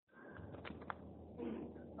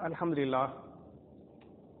அல்ஹம்துலில்லாஹ்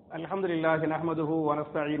அல்ஹம்துலில்லாஹி நஹ்மதுஹு வ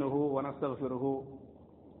நஸ்தஈனுஹு வ நஸ்தக்ஃபிருஹு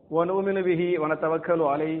வ நு'மினு பிஹி வ நதவக்கலு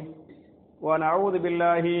அலைஹி வ நஊது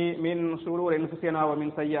பில்லாஹி மின் ஷுரூரி அன்ஃபுஸினா வ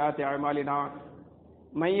மின் ஸய்யிஆத்தி அஅமாலினா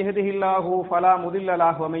மன் யஹ்திஹில்லாஹு ஃபலா முதில்ல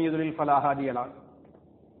லஹு வ மன் யுضلل ஃபலா ஹாதிய லஹு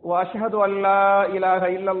வ அஷ்ஹது அன் லா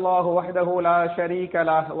இலாஹா இல்லல்லாஹு வஹ்தஹு லா ஷரீக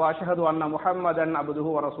லஹு வ அஷ்ஹது அன்ன முஹம்மதன்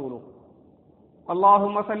அப்துஹு வ ரசூலுஹு.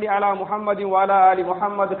 اللهم صل على محمد وعلى آل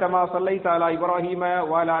محمد كما صليت على إبراهيم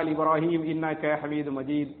وعلى آل إبراهيم إنك حميد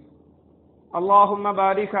مجيد. اللهم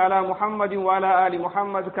بارك على محمد وعلى آل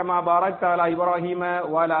محمد كما باركت على إبراهيم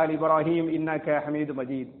وعلى آل إبراهيم إنك حميد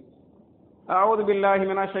مجيد. أعوذ بالله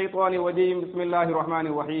من الشيطان الرجيم. بسم الله الرحمن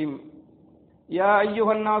الرحيم. يا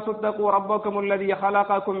أيها الناس اتقوا ربكم الذي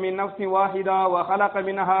خلقكم من نفس واحدة وخلق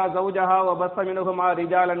منها زوجها وبث منهما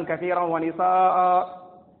رجالا كثيرا ونساء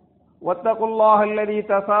واتقوا الله الذي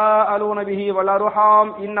تساءلون به والأرحام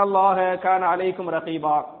إن الله كان عليكم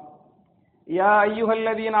رقيبا. يا أيها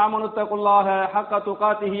الذين آمنوا اتقوا الله حق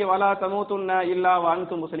تقاته ولا تموتن إلا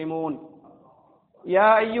وأنتم مسلمون. يا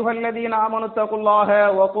أيها الذين آمنوا اتقوا الله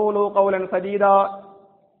وقولوا قولا سديدا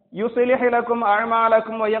يصلح لكم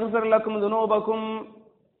أعمالكم ويغفر لكم ذنوبكم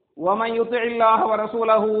ومن يطع الله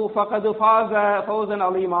ورسوله فقد فاز فوزا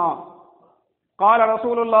عظيما. قال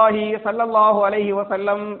رسول الله صلى الله عليه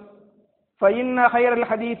وسلم فإن خير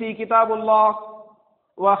الحديث كتاب الله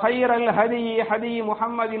وخير الهدي هدي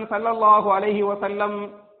محمد صلى الله عليه وسلم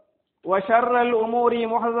وشر الأمور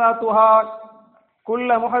محدثاتها كل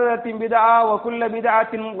محدثة بدعة وكل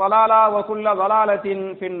بدعة ضلالة وكل ضلالة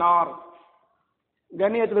في النار.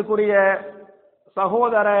 கண்ணியத்திற்குரிய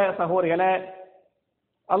சகோதர சகோதரிகளே,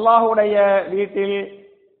 அல்லாஹ்வுடைய வீட்டில்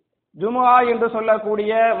ஜுமுஆ என்று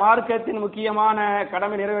சொல்லக்கூடிய மார்க்கத்தின் முக்கியமான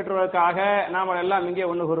கடமை நிறைவேற்றுவதற்காக நாம் எல்லாம் இங்கே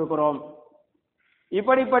ஒன்று கூறுகிறோம்.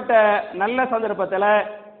 இப்படிப்பட்ட நல்ல சந்தர்ப்பத்தில்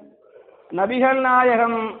நபிகள்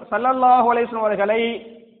நாயகம் ஸல்லல்லாஹு அலைஹி வஸல்லம் அவர்களை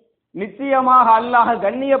நிச்சயமாக அல்லாஹ்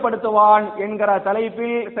கண்ணியப்படுத்துவான் என்கிற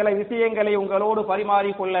தலைப்பில் சில விஷயங்களை உங்களோடு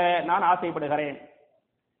பரிமாறிக்கொள்ள நான் ஆசைப்படுகிறேன்.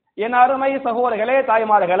 என் அருமை சகோதரர்களே,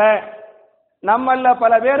 தாய்மார்களே, நம்மள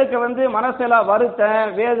பல பேருக்கு மனசுல வருத்தம்,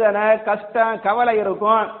 வேதனை, கஷ்டம், கவலை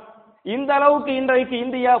இருக்கும். இந்த அளவுக்கு இன்றைக்கு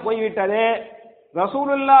இந்தியா போய்விட்டது,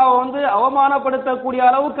 ரசூலுல்லாஹ் அவமானப்படுத்தக்கூடிய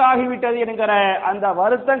அளவுக்கு ஆகிவிட்டது என்கிற அந்த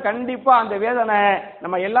வருத்தம், கண்டிப்பா அந்த வேதனை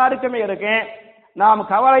நம்ம எல்லாருக்குமே இருக்கு. நாம்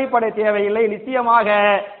கவலைப்பட தேவையில்லை. நிச்சயமாக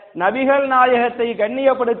நபிகள் நாயகத்தை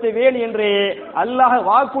கண்ணியப்படுத்துவேன் என்று அல்லாஹ்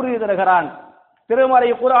வாக்குறுதி தருகிறான். திருமறை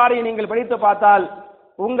குர்ஆனை நீங்கள் படித்து பார்த்தால்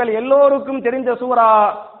உங்கள் எல்லோருக்கும் தெரிந்த சூரா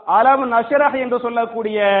அலம் நஷ்ரஹ் என்று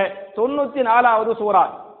சொல்லக்கூடிய 94வது சூரா.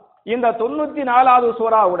 இந்த 94வது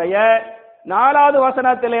சூராவுடைய 4வது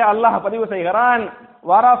வசனத்திலே அல்லாஹ் பதிவு செய்கிறான்,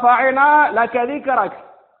 வரஃபஅனா லக திக்ரக்,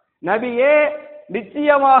 நபியே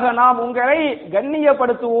நிச்சயமாக நாம் உங்களை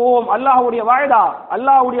கண்ணியப்படுத்துவோம். அல்லாஹ்வுடைய வாய்தா,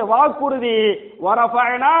 அல்லாஹ்வுடைய வாக்குறுதி.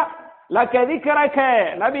 வரஃபஅனா லக திக்ரக,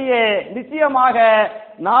 நபியே நிச்சயமாக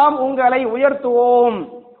நாம் உங்களை உயர்த்துவோம்,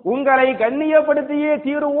 உங்களை கண்ணியப்படுத்தியே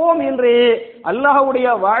தீருவோம் என்று அல்லாஹ்வுடைய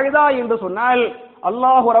வாய்தா என்று சொன்னால்,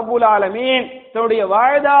 அல்லாஹ் ரப்புல் ஆலமீன் தன்னுடைய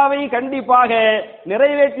வாய்தாவை கண்டிப்பாக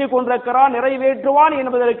நிறைவேற்றி கொண்டிருக்கிறான், நிறைவேற்றுவான்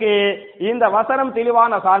என்பதற்கு இந்த வசனம்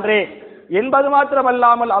தெளிவான சான்று என்பது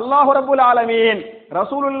மாத்திரமல்லாமல், அல்லாஹ் ரப்புல் ஆலமீன்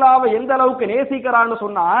ரசூலுல்லாஹ்வை எந்த அளவுக்கு நேசிக்கிறான்னு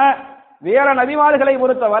சொன்னா, வேற நபிமார்களை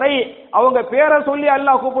பொறுத்தவரை அவங்க பேரை சொல்லி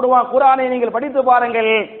அல்லாஹ் கூப்பிடுவான். குர்ஆனை நீங்கள் படித்து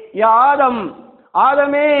பாருங்கள். யா ஆதம்,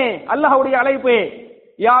 ஆதமே அல்லாஹ்வுடைய அழைப்பு.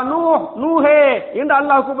 யா நூஹ், நூஹே என்று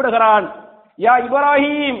அல்லாஹ் கூப்பிடுகிறான். யா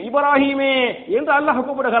இப்ராஹீம், இப்ராஹீமே என்று அல்லாஹ்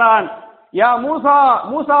கூப்பிடுகிறான். யா மூசா,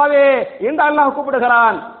 மூசாவே என்று அல்லாஹ்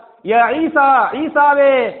கூப்பிடுகிறான். யா ஈசா,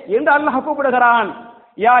 ஈசாவே என்று அல்லாஹ் கூப்பிடுகிறான்.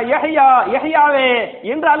 யா யஹ்யா, யஹ்யாவே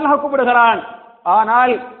என்று அல்லாஹ் கூப்பிடுகிறான்.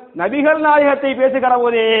 ஆனால் நபிகள் நாயகத்தை பேசுகிற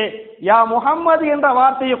போது யா முஹம்மது என்ற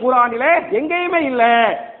வார்த்தை குர்ஆனிலே எங்கேயுமே இல்ல.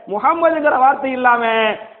 முஹம்மதுங்கிற வார்த்தை இல்லாம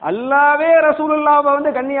அல்லாஹ்வே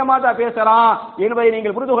ரசூலுல்லாஹ்வை கண்ணியமா தான் பேசலாம் என்பதை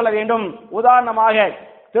நீங்கள் புரிந்து கொள்ள வேண்டும். உதாரணமாக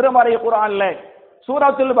திருமறை குர்ஆன்ல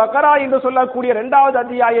சூரத்துல் பக்கரா என்று சொல்லக்கூடிய 2வது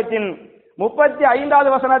அத்தியாயத்தின் 35வது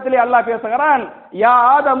வசனத்திலே அல்லாஹ் பேசுகிறான், யா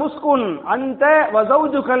ஆதம் உஸ்குன் அன்த வ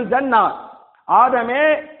ஜௌஜுகல் ஜன்னா, ஆதமே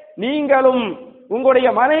நீங்களும் உங்களுடைய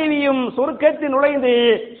மனைவியும் சொர்க்கத்தில் நுழைந்து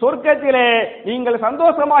சொர்க்கத்திலே நீங்கள்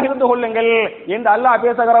சந்தோஷமாக இருந்து கொள்ளுங்கள் என்று அல்லாஹ்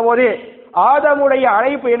பேசுகிற போது ஆதமுடைய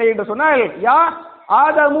அழைப்பு என்ன என்று சொன்னால், யா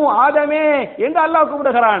ஆதமு, ஆதமே என்று அல்லாஹ்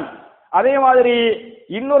கூப்பிடுகிறான். அதே மாதிரி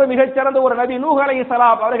இன்னொரு மிகச்சிறந்த ஒரு நபி நூஹ்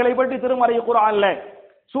அலைஹிஸ்ஸலாம் அவர்களை பற்றி திருமறை குர்ஆன்ல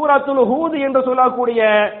சூரத்துல் ஹூத் என்று சொல்லக்கூடிய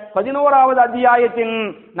 11வது அத்தியாயத்தின்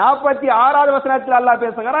 46வது வசனத்தில் அல்லாஹ்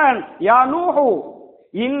பேசுகிறான், யா நூஹு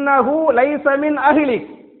இன்னஹு லைஸ மின் அஹ்லிக்,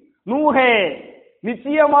 நூஹே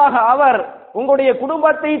நிச்சயமாக அவர் உங்களுடைய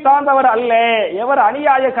குடும்பத்தை சார்ந்தவர் அல்ல. எவர்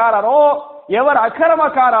அநியாயக்காரரோ, எவர்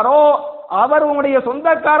அக்கிரமக்காரரோ அவர் உங்களுடைய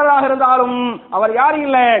சொந்தக்காரராக இருந்தாலும் அவர் யார்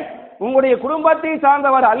இல்லை, உங்களுடைய குடும்பத்தை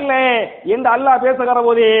சார்ந்தவர் அல்ல என்று அல்லாஹ் பேசுகிற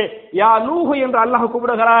போது யா நூஹு என்று அல்லாஹ்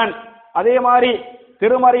கூப்பிடுகிறான். அதே மாதிரி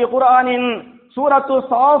திருமறை குர்ஆனின் சூரத்து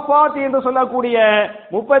சாஃபாத் என்று சொல்லக்கூடிய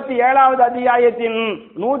 37வது அத்தியாயத்தின்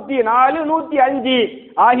 104, 105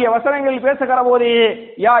 ஆகிய வசனங்களில் பேசுகிற போது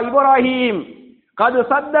யா இப்ராஹிம் கது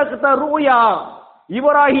சத்தக்த ரூயா,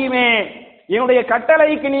 இப்ராஹிமே என்னுடைய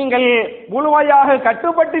கட்டளைக்கு நீங்கள் முழுமையாக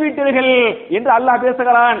கட்டுப்பட்டு விட்டீர்கள் என்று அல்லாஹ்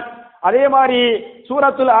பேசுகிறான். அதே மாதிரி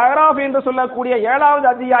சூரத்துல் அராஃப் என்று சொல்லக்கூடிய 7வது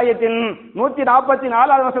அத்தியாயத்தின்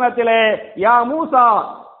 144வது வசனத்திலே யா மூசா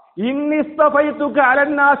இன்னிஸ்தஃபைதுக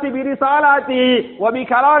அலன்னாசி பிரிசாலாத்தி வ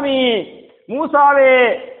பிகலாமி, மூசாவே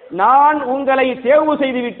நான் உங்களை தேர்வு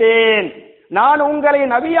செய்து விட்டேன், நான் உங்களை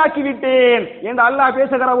நபியாக்கி விட்டேன் என்று அல்லாஹ்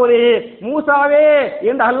பேசுகிற போது மூசாவே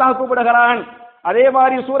என்று அல்லாஹ் கூப்பிடுகிறான். அதே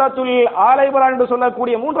மாதிரி சூரத்துல் ஆல இம்ரான் என்று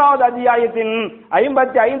சொல்லக்கூடிய 3வது அத்தியாயத்தின்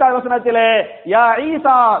 55வது வசனத்திலே யா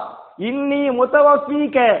ஈசா இன்னி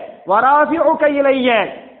முத்தவஃபீக வராஃபிஉக இலைய,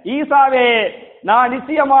 ஈசாவே நான்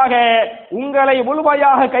நிச்சயமாக உங்களை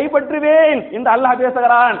முழுமையாக கைப்பற்றுவேன் என்று அல்லாஹ்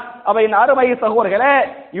பேசுகிறான். அவை அருமை சகோதரர்களே,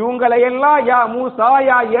 இவங்களை எல்லாம் யா மூசா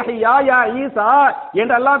யா யஹ்யா யா ஈசா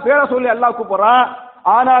என்றெல்லாம் பேர சொல்லி அல்லாஹ் கூப்பிடுறான்.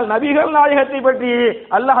 ஆனால் நபிகள் நாயகத்தை பற்றி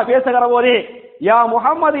அல்லாஹ் பேசுகிற போது யா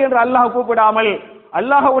முஹம்மது என்று அல்லாஹ் கூப்பிடாமல்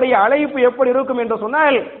அல்லாஹ்வுடைய அழைப்பு எப்படி இருக்கும் என்று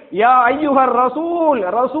சொன்னால் யா ஐயுஹர் ரசூல்,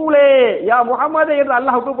 ரசூலே யா முஹம்மது என்று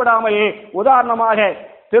அல்லாஹ் கூப்பிடாமல் உதாரணமாக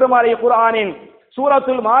திருமறை குர்ஆனின்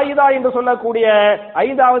சூரத்துல் மாயிதா என்று சொல்லக்கூடிய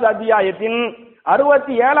 5வது அத்தியாயத்தின்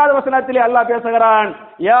 67வது வசனத்திலே அல்லாஹ் பேசுகிறான்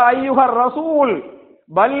யா ஐயுஹர் ரசூல்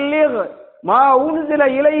பல்லிக் மா உன்சில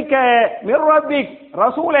இலைக்க மிர் ரப்பிக்,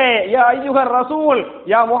 ரசூலே யா ஐயுஹர் ரசூல்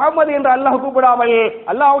யா முஹம்மது என்று அல்லாஹ் கூப்பிடாமல்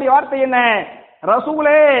அல்லாஹ்வுடைய வார்த்தை என்ன,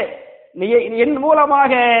 ரசூலே என்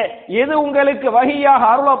மூலமாக எது உங்களுக்கு வஹியாக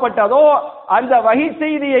அருளப்பட்டதோ அந்த வஹி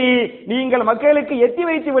செய்தியை நீங்கள் மக்களுக்கு எத்தி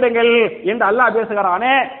வைத்து விடுங்கள் என்று அல்லாஹ்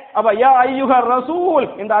பேசுகிறானே. அப்ப யா ஐயுஹர் ரசூல்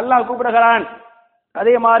என்று அல்லாஹ் கூப்பிடுகிறான்.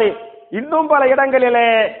 அதே மாதிரி இன்னும் பல இடங்களிலே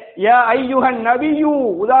யா ஐயுஹன் நபியு,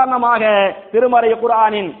 உதாரணமாக திருமறை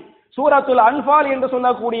குர்ஆனின் சூரத்துல் அன்ஃபால் என்று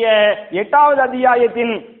சொல்லக்கூடிய 8வது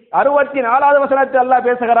அத்தியாயத்தின் 64வது வசனத்தில் அல்லாஹ்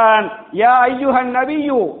பேசுகிறான் யா ஐயுஹன்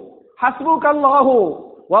நபியு ஹஸ்புகல்லாஹு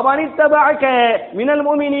வ மனித்தபஅக மினல்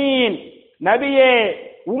முஃமினீன், நபியே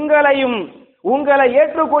உங்களையும் உங்களை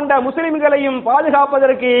ஏற்றுக்கொண்ட முஸ்லிம்களையும்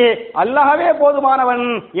பாதுகாப்பதற்கு அல்லாஹ்வே போதுமானவன்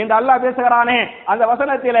என்று அல்லாஹ் பேசுகிறானே. அந்த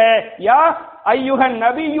வசனத்திலே யா ஐயுஹன்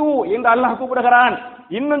நபியு என்று அல்லாஹ் கூப்பிடுகிறான்.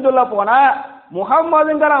 இன்னும் சொல்ல போனா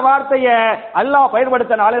முஹம்மதுங்கிற வார்த்தையை அல்லாஹ்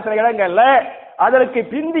பயன்படுத்தினாலே சில இடங்கள்ல அதற்கு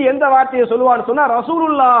பிந்தி எந்த வார்த்தையை சொல்லுவான்னு சொன்னா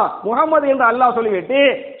ரசூலுல்லா முஹம்மது என்று அல்லாஹ் சொல்லிவிட்டு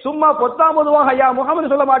சும்மா பொத்தாமதுவாக யா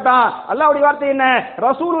முஹம்மது சொல்ல மாட்டான். அல்லாஹ்வுடைய வார்த்தை என்ன,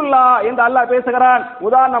 ரசூலுல்லா என்று அல்லாஹ் பேசுகிறான்.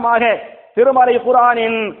 உதாரணமாக திருமறை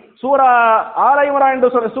குர்ஆனின் சூரா ஆல இம்ரான்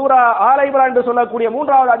என்று சொல்லக்கூடிய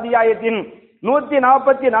 3வது அத்தியாயத்தின்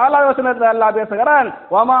 144வது வசனத்தில் அல்லாஹ் பேசுகிறான்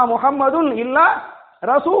வமா முஹம்மதுன் இல்லா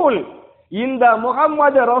ரசூல், இந்த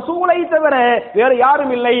முஹம்மது ரசூலை தவிர வேறு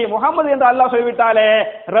யாரும் இல்லை. முஹம்மது என்று அல்லாஹ் சொல்லிவிட்டாலே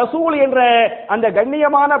ரசூல் என்ற அந்த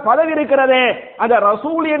கண்ணியமான பதவி இருக்கிறதே, அந்த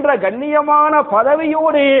ரசூல் என்ற கண்ணியமான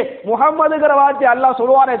பதவியோடு முஹம்மதுங்கிற வார்த்தை அல்லாஹ்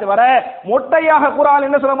சொல்லுவானே தவிர மொட்டையாக குர்ஆன்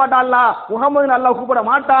என்ன சொல்ல மாட்டான், அல்லாஹ் முஹம்மதுன்னு அல்லாஹ் கூப்பிட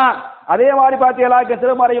மாட்டான். அதே மாதிரி பார்த்தீங்களாக்க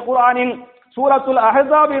திருமறை குர்ஆனின் சூரத்துல்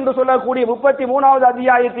அஹ்ஸாப் என்று சொல்லக்கூடிய 33வது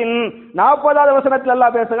அத்தியாயத்தின் 40வது வசனத்தில்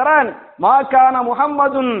அல்லாஹ் பேசுகிறான் மா கான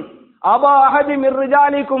முஹம்மதுன் அபா அஹதி மிர்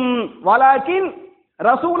ரிஜாலிக்கும் வலாக்கின்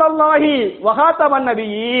ரசூலல்லாஹி வ காத்தமன்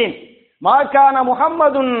நபியீன், மா கான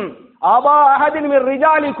முஹம்மதுன் அபா அஹதி மிர்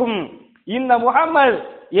ரிஜாலிக்கும், இந்த முஹம்மது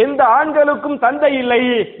எந்த ஆண்களுக்கும் தந்தை இல்லை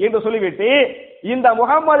என்று சொல்லிவிட்டு இந்த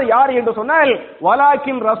முஹம்மது யார் என்று சொன்னால்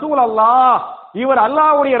வலாக்கின் ரசூல் அல்லாஹ், இவர்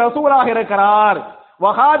அல்லாஹ்வுடைய ரசூலாக இருக்கிறார்.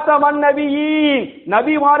 வகாத்தமன் நபியீன்,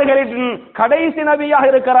 நபிமார்களின் கடைசி நபியாக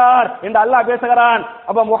இருக்கிறார் என்று அல்லாஹ் பேசுகிறான்.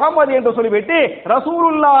 அப்ப முஹம்மது என்று சொல்லிவிட்டு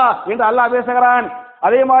ரசூலுல்லாஹ் என்று அல்லாஹ் பேசுகிறான்.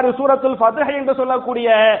 அதே மாதிரி சூரத்துல் ஃபத்ஹ் என்று சொல்லக்கூடிய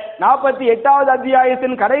 48வது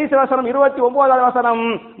அத்தியாயத்தின் கடைசி வசனம் 29வது வசனம்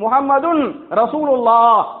முஹம்மதுன்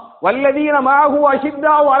ரசூலுல்லாஹ் வல்லதீன மஅஹு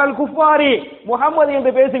அஷித்தாஉ அலல் குஃபாரி, முஹம்மது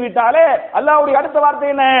என்று பேசிவிட்டாலே அல்லாஹ்வுடைய அடுத்த வார்த்தை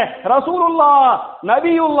என்ன, ரசூலுல்லாஹ்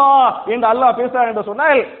நபியுல்லாஹ் என்று அல்லாஹ் பேசுறான் என்று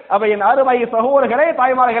சொன்னால் அப்ப என் அருமை சகோதரர்களே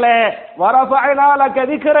தாய்மார்களே வரஃபஅனா லக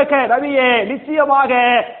திக்ரக, நபியே நிச்சயமாக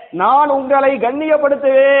நான் உங்களை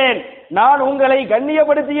கண்ணியப்படுத்துவேன், நான் உங்களை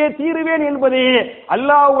கண்ணியப்படுத்தியே தீருவேன் என்பது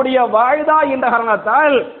அல்லாஹ்வுடைய வாய்தா என்ற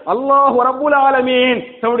காரணத்தால் அல்லாஹ் ரப்புல் ஆலமீன்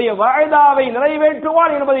தன்னுடைய வாய்தாவை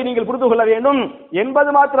நிறைவேற்றுவான் என்பதை நீங்கள் புரிந்து கொள்ள வேண்டும் என்பது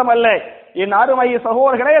மாத்திரமல்ல, என் அருமை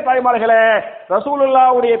சகோதரர்களே, தாய்மார்களே,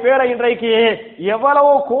 ரசூலுல்லாஹ்வுடைய பேரை இன்றைக்கு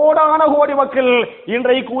எவ்வளவு கோடான கோடி மக்கள்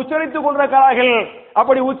இன்றைக்கு உச்சரித்துக் கொண்டிருக்கிறார்கள்.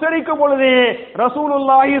 அப்படி உச்சரிக்கும் பொழுது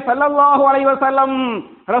ரசூலுல்லாஹி ஸல்லல்லாஹு அலைஹி வஸல்லம்,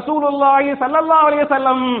 ரசூலுல்லாஹி ஸல்லல்லாஹு அலைஹி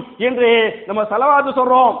வஸல்லம் என்று நம்ம ஸலவாத்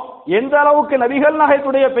சொல்றோம். எந்த அளவுக்கு நபிகள்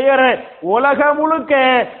நாயகத்துடைய பெயர் உலகம் முழுக்க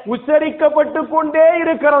உச்சரிக்கப்பட்டு கொண்டே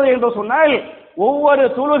இருக்கிறது என்று சொன்னால், ஒவ்வொரு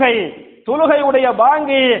தொழுகையுடைய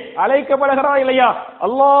பாங்கு அழைக்கப்படுகிறதா இல்லையா?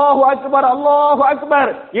 அல்லாஹு அக்பர் அல்லாஹு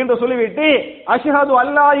அக்பர் என்று சொல்லிவிட்டு அஷ்ஹது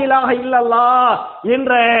அல்லா இலாஹ இல்லல்லாஹ்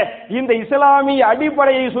என்ற இந்த இஸ்லாமிய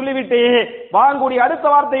அடிப்படையை சொல்லிவிட்டு பாங்குடைய அடுத்த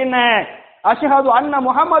வார்த்தை என்ன? அஷ்ஹது அன்ன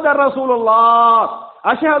முஹம்மதர் ரசூலுல்லாஹ்,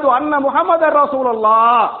 அஷ்ஹது அன்ன முஹம்மதர்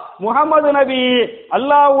ரசூலுல்லாஹ், முஹம்மது நபி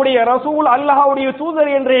அல்லாஹ்வுடைய ரசூல், அல்லாஹ்வுடைய தூதர்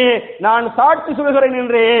என்று நான் சாட்சி சொல்கிறேன்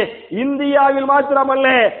என்று இந்தியாவில் மாத்திரமல்ல,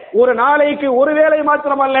 ஒரு நாளைக்கு ஒரு வேளை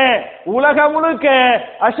மாத்திரமல்ல, உலகம் முழுக்க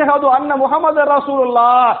அஷ்ஹது அன்ன முஹம்மதர்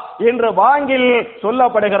ரசூலுல்லாஹ் என்று பாங்கில்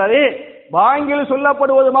சொல்லப்படுகிறது. பாங்கில்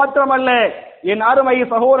சொல்லப்படுவது மாத்திரமல்ல, என் அருமை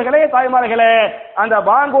சகோதரர்களே, தாய்மார்களே, அந்த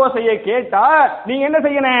பாங்கோசையை கேட்டா நீங்க என்ன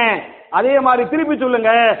செய்யணும்? அதே மாதிரி திருப்பி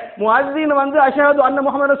சொல்லுங்க. முஅஸ்ஸின் அஷ்ஹது அன்ன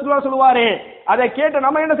முஹம்மது ரசூலுல்லாஹ் சொல்லுவாரு, அதை கேட்டு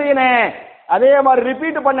நம்ம என்ன செய்யணும்? அதே மாதிரி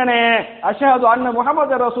ரிப்பீட் பண்ணணும், அஷ்ஹது அன்ன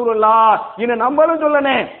முஹம்மது ரசூலுல்லாஹ் இன்னும் நம்மளும்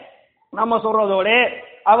சொல்லணும். நம்ம சொல்றதோட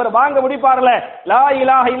அவர் பாங்க முடிப்பார்ல, லா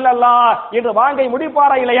இலாஹ இல்லல்லாஹ் என்று பாங்கை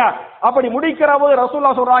முடிப்பாரா இல்லையா? அப்படி முடிக்கிற போது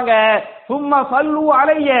ரசூலுல்லாஹ் சொல்றாங்க, சும்ம ஸல்லு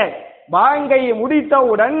அலைய, பாங்கை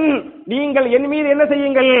முடித்தவுடன் நீங்கள் என் மீது என்ன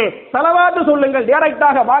செய்யுங்கள்? ஸலவாத் சொல்லுங்கள்.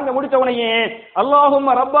 டைரக்டாக பாங்க முடித்தவுடனே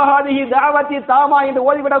அல்லாஹும்ம ரப்ப ஹாதிஹி தஅவத்தி தாமா என்று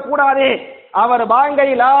ஓதிவிடக் கூடாது. அவர் பாங்கை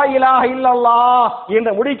லா இலாஹ இல்லல்லாஹ்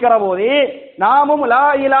என்று முடிக்கிற போது நாமும் லா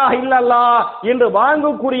இலாஹ இல்லல்லாஹ் என்று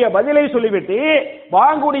பாங்குக்குரிய பதிலை சொல்லிவிட்டு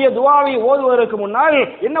பாங்குடைய துஆவை ஓதுவதற்கு முன்னால்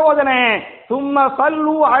என்ன ஓதனே? சும்ம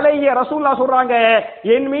ஸல்லு அலைய, ரசூலுல்லாஹ் சொல்றாங்க,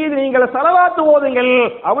 என் மீது நீங்கள் ஸலவாத் ஓதுங்கள்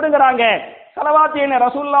அப்படிங்கறாங்க. ஸலவாத் என்ன?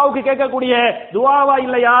 ரசூலுல்லாஹ்வுக்கு கேட்கக்கூடிய துஆவா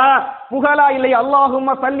இல்லையா? புகழா இல்லையா?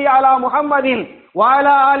 அல்லாஹும்ம ஸல்லி அலா முஹம்மதின்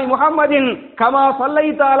வஅலா ஆலி முஹம்மதின் கமா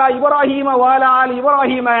ஸல்லைத அலா இப்ராஹீம வஅலா ஆலி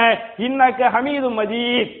இப்ராஹீம இன்னக ஹமீதும்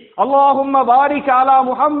மஜீத். அல்லாஹும்ம பாரிக் அலா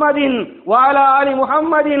முஹம்மதின் வஅலா ஆலி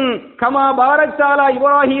முஹம்மதின் கமா பாரக்த அலா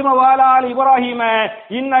இப்ராஹீம வஅலா ஆலி இப்ராஹீம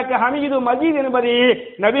இன்னக ஹமீதும் மஜீத் என்பது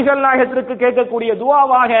நபிகள் நாயகத்திற்கு கேட்கக்கூடிய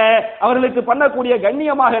துஆவாக அவர்களுக்கு பண்ணக்கூடிய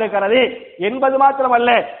கண்ணியமாக இருக்கிறது என்பது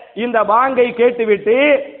மாத்திரமல்ல, இந்த பாங்கை கேட்டுவிட்டு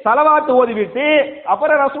ஸலவாத் ஓதிவிட்டு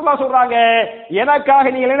அப்புறம் ரசூலுல்லாஹ் சொல்றாங்க, எனக்காக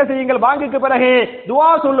நீங்கள் என்ன செய்யுங்கள்? பாங்குக்கு பிறகு துஆ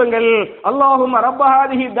சொல்லுங்கள். அல்லாஹும்ம ரப்ப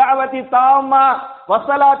ஹாதிஹி தஅவத்தி தாம்மா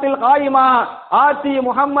வஸ்ஸலாத்தில் காயிமா ஆதி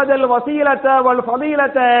முஹம்மதல் வஸீலத வல்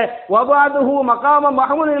ஃபதீலத வபஅதுஹு மகாம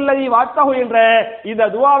மஹ்மூத் அல்லதி வஅத்தஹு என்ற இந்த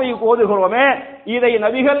துஆவை ஓதுகிறோமே, இதை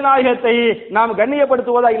நபிகள் நாயகத்தை நாம்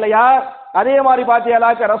கண்ணியப்படுத்துவதா இல்லையா? அதே மாதிரி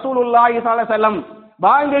பாத்தியாலாக்க ரசூலுல்லாஹி ஸல்லல்லாஹு அலைஹி வஸல்லம்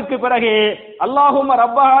பாங்குக்கு பிறகு அல்லாஹும்ம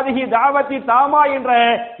ரப்ப ஹாதிஹி தஅவத்தி தாமா என்ற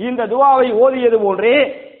இந்த துஆவை ஓதியது போன்று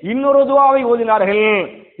இன்னொரு துஆவை ஓதினார்கள்.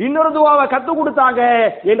 இன்னொரு துஆவை கத்து கொடுத்தாங்க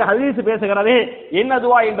என்று ஹதீஸ் பேசுகிறது. என்ன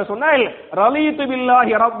துஆ என்று சொன்னால், ரலீது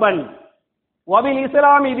பில்லாஹி ரப்பன் வபில்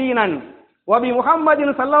இஸ்லாமி தீனன் வபி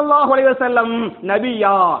முஹம்மதின் ஸல்லல்லாஹு அலைஹி வஸல்லம்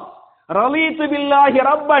நபியா. ரலீது பில்லாஹி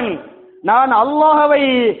ரப்பன், நான் அல்லாஹ்வை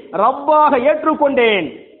ரப்பாக ஏற்றுக்கொண்டேன்.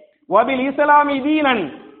 வபில் இஸ்லாமி தீனன்,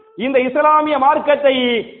 இந்த இஸ்லாமிய மார்க்கத்தை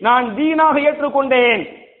நான் தீனாக ஏற்றுக்கொண்டேன்.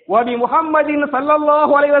 வபி முஹம்மதின்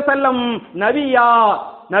ஸல்லல்லாஹு அலைஹி வஸல்லம் நபியா,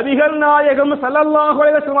 நபிகள் நாயகம் ஸல்லல்லாஹு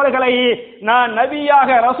அலைஹி வஸல்லம் அவர்களை நான் நபியாக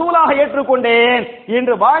ரசூலாக ஏற்றுக்கொண்டேன்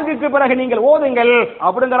என்று பாங்குக்கு பிறகு நீங்கள் ஓதுங்கள்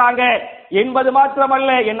அப்படிங்கறாங்க என்பது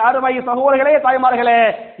மாத்திரமல்ல, என் அருமை சகோதரர்களே, தாய்மார்களே,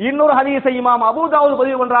 இன்னொரு ஹதீஸை இமாம் அபூ தாவூத்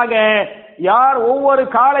பதிவு பண்றாங்க. யார் ஒவ்வொரு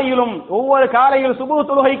காலையில் சுபஹ்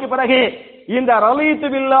தொழுகைக்கு பிறகு இந்த ரலீது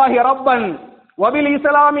பில்லாஹி ரப்பன் வபில்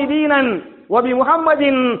இஸ்லாமி தீனன் வபி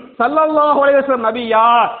முஹம்மதின் ஸல்லல்லாஹு அலைஹி வஸல்லம் நபியா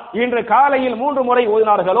என்று காலையில் 3 முறை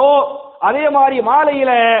ஓதினார்களோ, அதே மாதிரி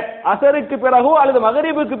மாலையில அசருக்கு பிறகோ அல்லது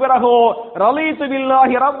மகரிபுக்கு பிறகோ ரலீது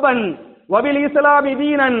பில்லாஹி ரப்பன் வபில் இஸ்லாமி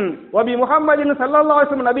தீனன் வபி முஹம்மதின் ஸல்லல்லாஹு அலைஹி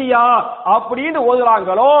வஸல்லம் நபியா அப்படின்னு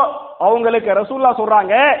ஓதுறாங்களோ, அவங்களுக்கு ரசூலுல்லாஹ்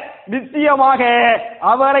சொல்றாங்க, நிச்சயமாக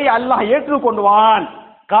அவரை அல்லாஹ் ஏற்றுக்கொண்டுவான்.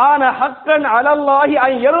 கான ஹக்கன் அலல்லாஹி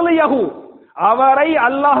அன் யர்லியஹு, அவரை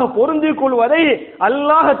அல்லாஹ் பொருந்திக் கொள்வதை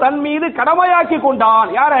அல்லாஹ் தன் மீது கடமையாக்கி கொண்டான்.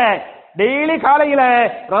 யார? டெய்லி காலையில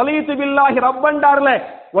ரலீது பில்லாஹி ரப்பன்டார்ல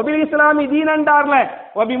வபில் இஸ்லாமி தீனன்டார்ல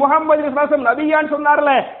வபி முஹம்மது நபியான்னு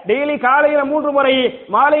சொன்னார்ல, டெய்லி காலையில 3 முறை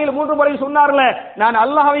மாலையில் 3 முறை சொன்னார்ல, நான்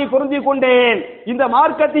அல்லாஹ்வை பொருந்திக் கொண்டேன், இந்த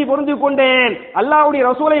மார்க்கத்தை பொருந்திக் கொண்டேன், அல்லாஹ்வுடைய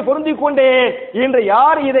ரசூலை பொருந்திக் கொண்டேன் என்று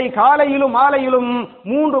யார் இதை காலையிலும் மாலையிலும்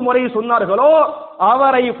 3 முறை சொன்னார்களோ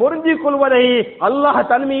அவரை பொருந்திக் கொள்வதை அல்லாஹ்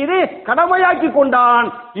தன் மீது கடமையாக்கி கொண்டான்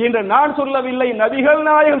என்று நான் சொல்லவில்லை, நபிகள்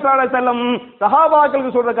நாயகம் ஸல்லல்லாஹு அலைஹி வஸல்லம்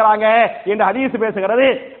சஹாபாக்களுக்கு சொல்றாங்க என்று ஹதீஸ் பேசுகிறது.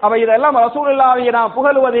 அப்ப இதெல்லாம் ரசூலுல்லாஹ்வை நாம்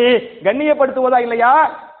புகழுவது கண்ணியப்படுத்துவதா இல்லையா?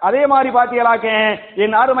 அதே மாதிரி பாத்தீங்களாக்க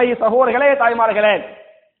என் அருமை சகோதரர்களே தாய்மார்களே,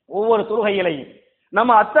 ஒவ்வொரு தொழுகையிலை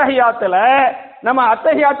நம்ம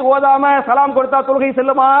அத்தஹியாத் ஓதாம சலாம் கொடுத்தா தொழுகை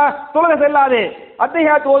செல்லுமா? தொழுகை செல்லாது.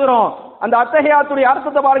 அத்தஹியாத் ஓதுறோம், அந்த அத்தஹியாத்துடைய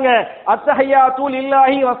அர்த்தத்தை பாருங்க, அத்தஹியாத்து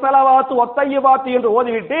லில்லாஹி வஸ்ஸலவாத்து வத்தய்யிபாத்து என்று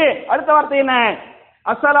ஓதிவிட்டு அடுத்த வார்த்தை என்ன?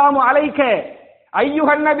 அஸ்ஸலாமு அலைக்க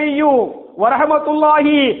ஐயுஹன் நபியு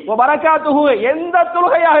வரஹ்மத்துல்லாஹி வ பரகாத்துஹு. எந்த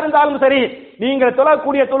தொழுகையாக இருந்தாலும் சரி, நீங்கள்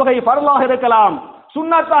தொழக்கூடிய தொழுகை ஃபர்லாக இருக்கலாம்,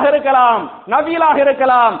 சுன்னத்தாக இருக்கலாம், நஃபிலாக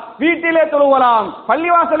இருக்கலாம், வீட்டிலே தொழுவலாம்,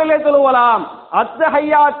 பள்ளிவாசலிலே தொழுவலாம்,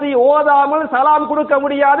 அத்தஹியாத்தை ஓதாமல் சலாம் கொடுக்க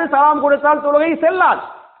முடியாது. சலாம் கொடுத்தால் தொழுகை செல்லாது.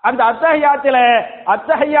 அந்த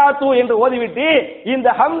அத்தஹியாத்து என்று ஓதிவிட்டு இந்த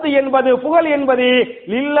ஹம்து என்பது புகழ் என்பது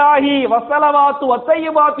லில்லாஹி வஸ்ஸலவாத்து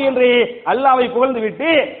வத்தய்யிபாத்து என்று அல்லாஹ்வை புகழ்ந்து விட்டு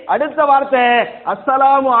அடுத்த வார்த்தை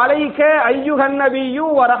அஸ்ஸலாமு அலைக்க ஐயுஹன் நபியு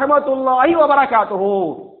வ ரஹ்மத்துல்லாஹி வ பரகாத்துஹு.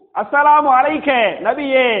 அஸ்ஸலாமு அலைக்க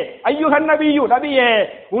நபியே, ஐயுஹன் நபியு நபியே,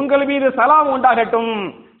 உங்கள் மீது சலாம் உண்டாகட்டும்.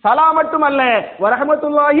 சலாம் மட்டுமல்ல, வ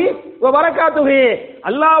ரஹ்மத்துல்லாஹி வ பரகாத்துஹு,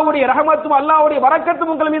 அல்லாஹ்வுடைய ரஹமத்தும் அல்லாஹ்வுடைய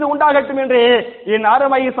பரக்கத்தும் உங்கள் மீது உண்டாகட்டும் என்று என்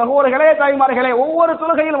அருமை சகோதரர்களே தாய்மார்களே, ஒவ்வொரு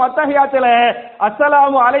தொழுகையிலும் அத்தஹியாத்தில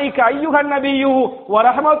அஸ்ஸலாமு அலைக்க ஐயுஹன் நபியு வ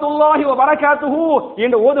ரஹ்மத்துல்லாஹி வ பரகாத்துஹு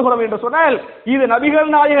என்று ஓதுகிறோம் என்று சொன்னால் இது நபிகள்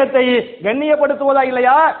நாயகத்தை கண்ணியப்படுத்துவதா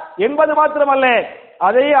இல்லையா என்பது மாத்திரமல்ல,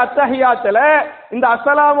 அதே அத்தஹியாத்தில இந்த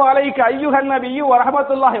அஸ்ஸலாமு அலைக்க ஐயுஹன் நபியு வ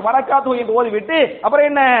ரஹ்மத்துல்லாஹி வ பரகாத்துஹு என்று ஓதிவிட்டு அப்புறம்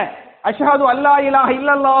என்ன? அஷ்ஹது அல்லா இலாஹ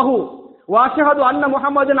இல்லல்லாஹு வ அஷ்ஹது அன்ன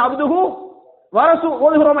முஹம்மதன் அப்துஹு வரசு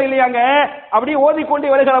ஓதுகிறோமா இல்லையாங்க? அப்படி ஓதிக்கொண்டு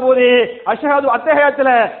வருகிற போது அஷ்ஹது அத்தஹியாத்தில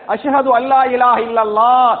அஷ்ஹது அல்லா இலாஹ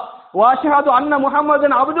இல்லல்லாஹ் வ அஷ்ஹது அன்ன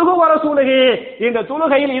முஹம்மதன் அப்துஹு வ ரசூலுஹு இந்த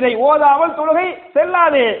தொழுகையில் இதை ஓதாமல் தொழுகை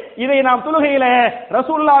செல்லாது. இதை நாம் தொழுகையில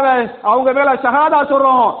ரசூலுல்லாஹ் அவங்க மேல ஷஹாதா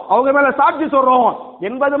சொல்றோம், அவங்க மேல சாட்சி சொல்றோம்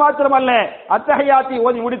என்பது மாத்திரமல்ல, அத்தஹியாத்தை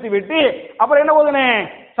ஓதி முடித்து விட்டு அப்புறம் என்ன ஓதுனே?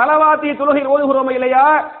 சலவாத்தி தொழுகையில் ஓதுகிறோமா இல்லையா?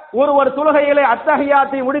 ஒருவர் தொழுகையிலே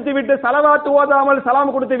அத்தஹியாத்தை முடித்து விட்டு சலவாத்து ஓதாமல்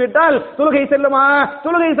சலாம் கொடுத்து விட்டால் தொழுகை செல்லுமா?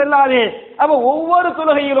 தொழுகை செல்லாது. அப்ப ஒவ்வொரு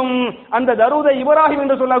தொழுகையிலும் அந்த தரூத இப்ராஹிம்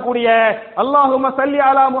என்று சொல்லக்கூடிய அல்லாஹும்ம ஸல்லி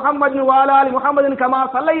அலா முஹம்மதின் வ அலா ஆலி முஹம்மதின் கமா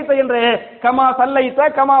ஸல்லைத என்று கமா ஸல்லைத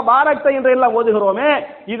கமா பாரக்த என்று எல்லாம் ஓதுகிறோமே,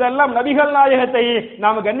 இதெல்லாம் நபிகள் நாயகத்தை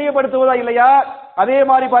நாம் கண்ணியப்படுத்துவதா இல்லையா? அதே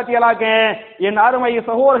மாதிரி பாத்தீங்களாக்க என் அருமை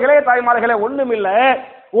சகோதரர்களே தாய்மார்களே, ஒண்ணுமில்ல,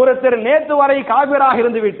 ஒருத்தர் நேற்று வரை காபிராக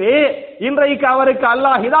இருந்துவிட்டு இன்றைக்கு அவருக்கு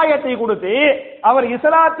அல்லாஹ் ஹிதாயத்தை கொடுத்து அவர்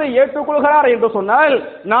இஸ்லாத்தை ஏற்றுக்கொள்கிறார் என்று சொன்னால்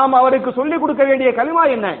நாம் அவருக்கு சொல்லிக் கொடுக்க வேண்டிய கலிமா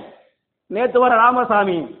என்ன? நேற்று வர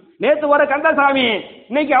ராமசாமி, நேற்று வர கந்தசாமி,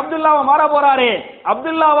 இன்னைக்கு அப்துல்லாவை மாற போறாரு,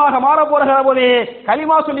 அப்துல்லாவாக மாற போகிற போது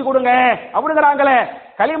கலிமா சொல்லி கொடுங்க அப்படிங்கிறாங்களே.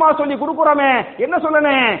 கலிமா சொல்லி கொடுக்குறோமே, என்ன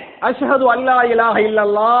சொல்லணும்? அஷ்ஹது அல்லா இலாஹ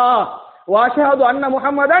இல்லல்லாஹ் வ அஷ்ஹது அன்ன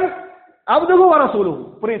முஹம்மதன் அப்துஹு வ ரசூலுஹு.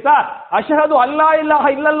 புரியுதா? அஷ்ஹது அல்லா இலாஹ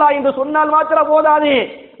இல்லல்லாஹ் என்று சொன்னால் மாத்திரம் போதாது,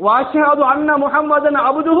 வ அஷ்ஹது அன்ன முஹம்மதன்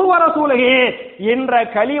அப்துஹு வ ரசூலுஹு என்ற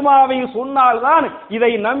கலிமாவை சொன்னால்தான்,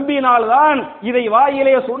 இதை நம்பினால்தான், இதை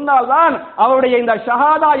வாயிலே சொன்னால்தான் அவருடைய இந்த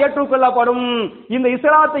ஷஹாதா ஏற்றுக்கொள்ளப்படும். இந்த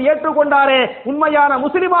இஸ்லாத்தை ஏற்றுக்கொண்டாரே உண்மையான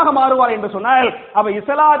முஸ்லிமாக மாறுவார் என்று சொன்னால், அவ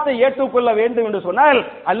இஸ்லாத்தை ஏற்றுக்கொள்ள வேண்டும் என்று சொன்னால்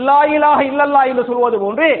அல்லா இலாஹ இல்லல்லாஹ் என்று சொல்வது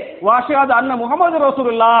போன்று வ அஷ்ஹது அன்ன முஹம்மது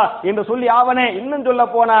ரசூலுல்லாஹ் என்று சொல்லி ஆவனே. இன்னும் சொல்ல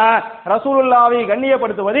போன ரசூலுல்லாவை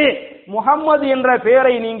கண்ணியப்படுத்துவது, முஹம்மது என்ற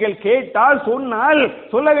பெயரை நீங்கள் கேட்டால் சொன்னால்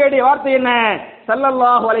சொல்ல வேண்டிய வார்த்தை என்ன?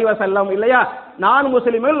 ஸல்லல்லாஹு அலைஹி வஸல்லம் இல்லையா? நான்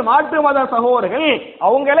முஸ்லிம்கள் மாற்று மத சகோதரர்கள்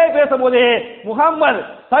அவங்களே பேசும்போது முஹம்மது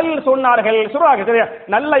சல் சொன்னார்கள் சொல்றாங்க. சரியா?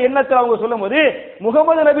 நல்ல எண்ணத்தில் அவங்க சொல்லும்போது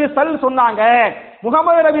முகமது நபி சல் சொன்னாங்க,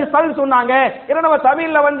 முகமது நபி சல் சொன்னாங்க. ஏன்னா நம்ம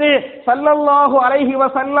தமிழ்ல ஸல்லல்லாஹு அலைஹி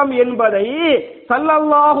வஸல்லம் என்பதை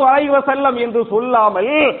ஸல்லல்லாஹு அலைஹி வஸல்லம் என்று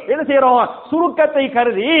சொல்லாமல் என்ன செய்யறோம்? சுருக்கத்தை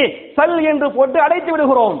கருதி சல் என்று போட்டு அடைத்து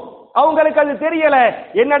விடுகிறோம். அவங்களுக்கு அது தெரியல.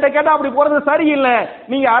 என்னட்ட கேட்டா அப்படி போறது சரியில்லை.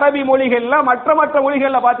 நீங்க அரபி மொழிகள்ல மற்ற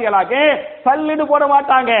மொழிகள்ல பாத்தீங்களாக்க சல்லுன்னு போட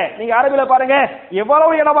மாட்டாங்க. நீங்க அரபில பாருங்க,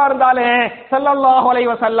 எவ்வளவு இடமா இருந்தாலும் ஸல்லல்லாஹு அலைஹி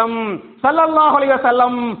வஸல்லம் ஸல்லல்லாஹு அலைஹி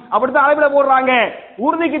வஸல்லம் அப்படிதான் அரபில போடுறாங்க.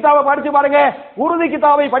 உருது கிதாபை படிச்சு பாருங்க, உருது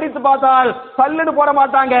கிதாபை படித்து பார்த்தால் சல்லுன்னு போட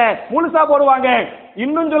மாட்டாங்க, முழுசா போடுவாங்க.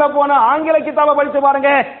 இன்னும் சொல்ல போனா ஆங்கில கிதாபை படிச்சு பாருங்க,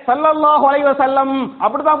 ஸல்லல்லாஹு அலைஹி வஸல்லம்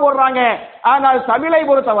அப்படிதான் போடுறாங்க. ஆனால் தமிழை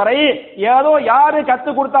பொறுத்தவரை ஏதோ யாரு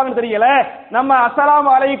கத்து கொடுத்தாங்கன்னு தெரியல, நம்ம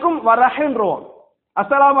அஸ்ஸலாமு அலைக்கும் வ ரஹ்ன்றோம்.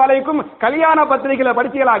 அஸ்ஸலாமு அலைக்கும் கல்யாண பத்திரிகையில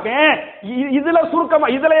படிச்சீங்களாக்க இதுல சுருக்கமா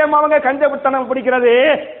இதுல அவங்க கஞ்சபித்தனம் பிடிக்கிறது.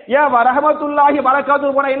 ஏன் ரஹமத்துல்லாஹி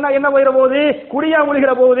பரக்காத்து போனா என்ன போயிட போகுது, குடியா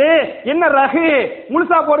முழுகிற போகுது, என்ன ரகு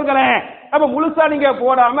முழுசா போடுங்களேன். அப்ப முழுசா நீங்க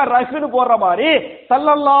போடாம ரஹ்னு போடுற மாதிரி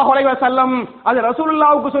ஸல்லல்லாஹு அலைஹி வஸல்லம் அது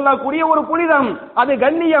ரசூலுல்லாஹ்வுக்கு சொல்லக்கூடிய ஒரு புனிதம், அது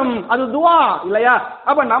கண்ணியம், அது துஆ இல்லையா?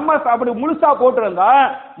 அப்ப நம்ம அப்படி முழுசா போட்டிருந்தா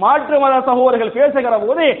மாற்று மத சகோதரர்கள் பேசுகிற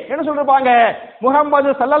போது என்ன சொல்றாங்க,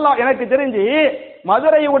 முஹம்மது ஸல்லல்லாஹு, எனக்கு தெரிஞ்சு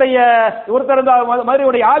மதுரையுடைய ஒருத்தர் இருந்தார்,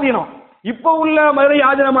 மதுரையுடைய ஆதீனம், இப்ப உள்ள மதுரை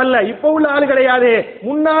ஆதீனம் அல்ல, இப்ப உள்ள ஆளு கிடையாது,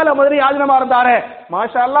 முன்னால மதுரை ஆதீனமா இருந்தாரு.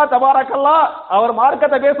 மாஷா அல்லாஹ் தபாரக்கல்லாஹ், அவர்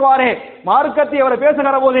மார்க்கத்தை பேசுவாரு. மார்க்கத்தை அவர்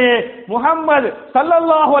பேசுகிற போது முஹம்மது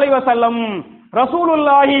ஸல்லல்லாஹு அலைஹி வஸல்லம்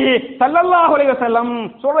ரசூலுல்லாஹி ஸல்லல்லாஹு அலைஹி வஸல்லம்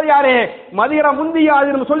சொல்ற யாரு, மதீனா முந்திய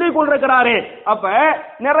ஆதீனம் சொல்லிக் கொண்டிருக்கிறாரு. அப்ப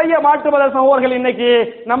நிறைய மாற்று மத சகோதரர்கள் இன்னைக்கு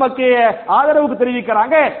நமக்கு ஆதரவுக்கு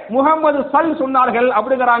தெரிவிக்கிறாங்க, முஹம்மது ஸல் சொன்னார்கள்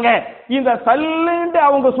அப்படிங்கறாங்க. இந்த ஸல்லுன்னு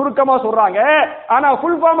அவங்க சுருக்கமா சொல்றாங்க, ஆனா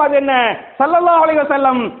ஃபுல் ஃபார்ம் அது என்ன, ஸல்லல்லாஹு அலைஹி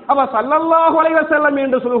வஸல்லம். அப்ப ஸல்லல்லாஹு அலைஹி வஸல்லம்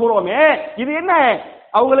என்று சொல்கிறோமே, இது என்ன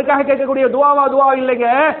அவங்களுக்காக கேட்கக்கூடிய துஆவா? துஆ இல்லைங்க,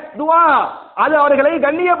 துஆ அது அவர்களை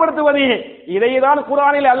கண்ணியப்படுத்துவது. இதைதான்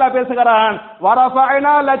குர்ஆனில் அல்லாஹ் பேசுகிறான்,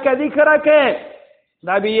 வரஃபஅனா லக திக்ரக,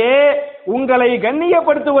 நபியே உங்களை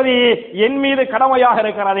கண்ணியப்படுத்துவது என் மீது கடமையாக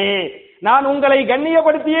இருக்கிறது, நான் உங்களை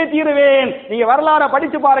கண்ணியப்படுத்தியே தீருவேன். நீங்க வரலாறு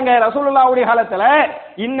படிச்சு பாருங்க, ரசூலுல்லாஹ்வுடைய காலத்துல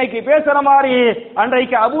இன்னைக்கு பேசுற மாதிரி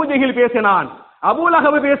அன்றைக்கு அபூஜஹில் பேசினான்,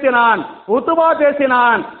 அபூலஹப் பேசினான், உத்பா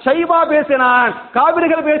பேசினான், ஷைபா பேசினான்,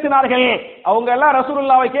 காபிர்கள் பேசினார்கள். அவங்க எல்லாம்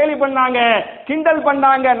ரசூலுல்லாஹ்வை கேலி பண்ணாங்க, கிண்டல்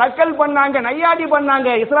பண்ணாங்க, நக்கல் பண்ணாங்க, நையாடி பண்ணாங்க.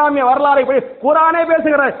 இஸ்லாமிய வரலாறை குர்ஆனே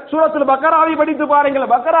பேசுகிற சூரத்துல் பக்கராவை படித்து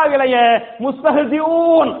பாருங்கள். பக்கராவிலேயே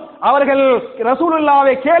முஸ்தஹ்சிஊன், அவர்கள்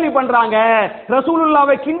ரசூலுல்லாஹ்வை கேலி பண்றாங்க,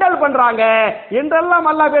 ரசூலுல்லாஹ்வை கிண்டல் பண்றாங்க என்றெல்லாம்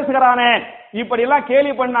அல்லாஹ் பேசுகிறானே. இப்படி எல்லாம்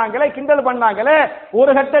கேலி பண்ணாங்களே, கிண்டல் பண்ணாங்களே.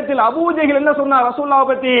 ஒரு கட்டத்தில் அபூஜஹில் என்ன சொன்னார் ரசூலுல்லாஹ்வை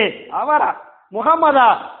பத்தி, அவரா முஹம்மதா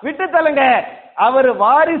விட்டு தள்ளுங்க, அவர்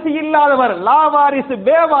வாரிசு இல்லாதவர், லா வாரிசு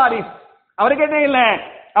பே வாரிஸ், அவருக்கு என்ன இல்ல,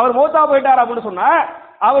 அவர் மௌத்தா போயிட்டார் அப்படின்னு சொன்னா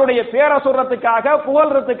அவருடைய பேரை சொல்றதுக்காக,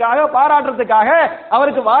 புகழ்றதுக்காக, பாராட்டுறதுக்காக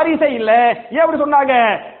அவருக்கு வாரிசே இல்ல. ஏன் அப்படி சொன்னாங்க?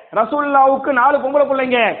 ரசூலுல்லாஹ்வுக்கு 4 பொம்பளை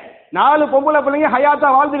பிள்ளைங்க, 4 பொம்பளை பிள்ளைங்க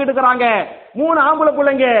ஹயாத்தா வாழ்ந்துகிட்டு இருக்கிறாங்க, 3 ஆம்பளை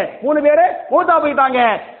பிள்ளைங்க, 3 பேரு மௌத்தா போயிட்டாங்க.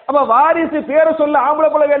 அப்ப வாரிசு பேரை சொல்ல ஆம்பளை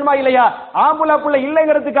பிள்ளை வேணுமா இல்லையா? ஆம்பளை பிள்ளை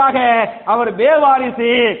இல்லைங்கிறதுக்காக அவர் பேவாரிசு,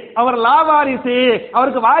 அவர் லாவாரிசு,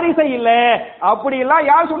 அவருக்கு வாரிசே இல்ல. அப்படி எல்லாம்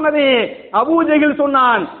யார் சொன்னது? அபூஜஹில்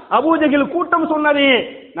சொன்னான், அபூஜஹில் கூட்டம் சொன்னது.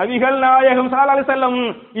 நபிகள் நாயகம் ஸல்லல்லாஹு அலைஹி வஸல்லம்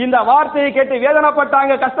இந்த வார்த்தையை கேட்டு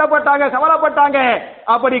வேதனைப்பட்டாங்க, கஷ்டப்பட்டாங்க, கவலைப்பட்டாங்க.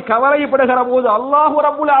 அப்படி கவலைப்படுகிற போது அல்லாஹ்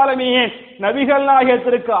ரப்புல் ஆலமீன் நபிகள்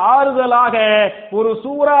நாயகத்திற்கு ஆறுதலாக ஒரு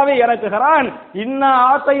சூறாவை இறக்குகிறான். இன்னா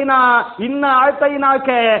ஆத்தைனாக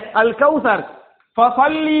அல் கௌசர்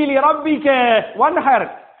ஃபஸல்லி லிரப்பிக வன்ஹர்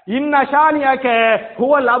இன்ன ஷானியக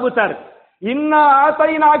ஹுவல் அப்தர். இன்னா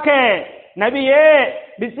ஆத்தைனாக, நபியே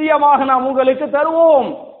நிச்சயமாக நாம் உங்களுக்கு தருவோம்.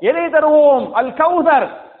 எதை தருவோம்? அல் கௌசர்,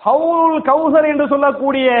 ஹவுல் கௌசர் என்று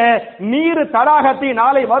சொல்லக்கூடிய நீர் தடாகத்தை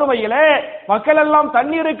நாளை மறுமையிலே மக்கள் எல்லாம்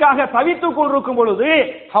தண்ணீருக்காக தவித்துக் கொண்டிருக்கும் பொழுது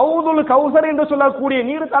ஹவுதுல் கௌசர் என்று சொல்லக்கூடிய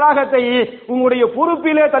நீர் தடாகத்தை உங்களுடைய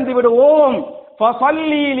பொறுப்பிலே தந்து விடுவோம்.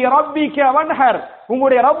 ஃபஸல்லி லிரப்பிக வன்ஹர்,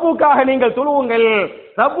 உங்களுடைய ரப்புக்காக நீங்கள் தொழுவுங்கள்,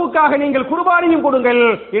 ரப்புக்காக நீங்கள் குர்பானியும் கொடுங்கள்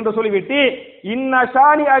என்று சொல்லிவிட்டு இன்ன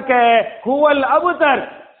ஷானியக ஹுவல் அப்தர்,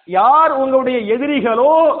 யார் உங்களுடைய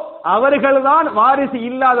எதிரிகளோ அவர்கள்தான் வாரிசு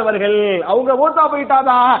இல்லாதவர்கள். அவங்க மூத்தா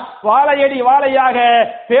போயிட்டாதான் வாழையடி வாழையாக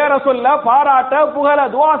பேர சொல்ல, பாராட்ட, புகழ,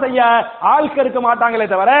 துவா செய்ய ஆட்கள் இருக்க மாட்டாங்களே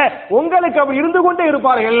தவிர உங்களுக்கு அப்படி இருந்து கொண்டே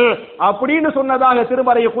இருப்பார்கள் அப்படின்னு சொன்னதாக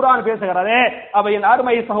திருமறை குர்ஆன் பேசுகிறது. அப்ப என்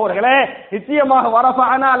அருமை சகோதரர்களே, நிச்சயமாக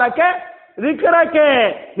வரஃபஅனா லக திக்ரக,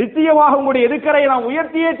 நிச்சயமாக உங்களுடைய திக்ரை நாம்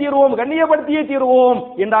உயர்த்தியே தீருவோம், கண்ணியப்படுத்தியே தீருவோம்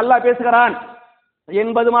என்று அல்லாஹ் பேசுகிறான்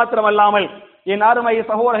என்பது மாத்திரமல்லாமல் என் அருமை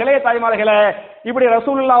சகோதரர்களே, தாய்மார்களே, இப்படி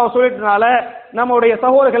ரசூலுல்லாஹ் சொல்லிட்டனால நம்முடைய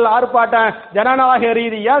சகோதரர்கள் ஆர்ப்பாட்டம் ஜனநாயக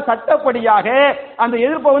ரீதியா சட்டப்படியாக அந்த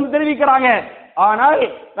எதிர்ப்பை தெரிவிக்கிறாங்க. ஆனால்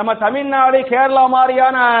நம்ம தமிழ்நாடு, கேரளா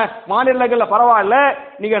மாதிரியான மாநிலங்கள்ல பரவாயில்ல,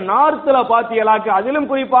 நீங்க நார்த்ல பாத்தீங்களாக்க, அதிலும்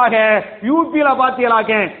குறிப்பாக யூபியில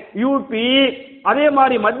பாத்தீங்களாக்க, யூபி அதே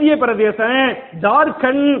மாதிரி மத்திய பிரதேசம்,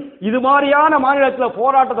 ஜார்க்கண்ட், இது மாதிரியான மாநிலத்துல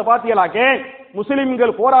போராட்டத்தை பாத்தீங்களாக்க,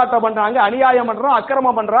 முஸ்லிம்கள் போராட்டம் பண்றாங்க, அநியாயம் பண்றான்,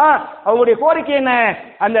 அக்கிரமம் பண்றான். அவங்களுடைய கோரிக்கை என்ன?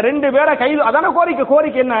 அந்த 2 பேரை கைது, அதான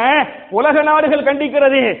கோரிக்கை என்ன? உலக நாடுகள்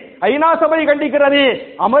கண்டிக்கிறது, ஐநா சபை கண்டிக்கிறது,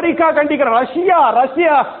 அமெரிக்கா கண்டிக்கிற, ரஷ்யா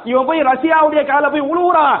இவன் போய் ரஷ்யாவுடைய கால போய்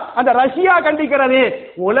உழுவுறான், அந்த ரஷ்யா கண்டிக்கிறது,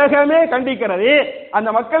 உலகமே கண்டிக்கிறது. அந்த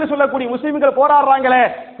மக்கள் சொல்லக்கூடிய முஸ்லிம்கள் போராடுறாங்களே,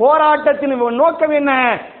 போராட்டத்தின் நோக்கம் என்ன?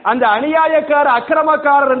 அந்த அநியாயக்கார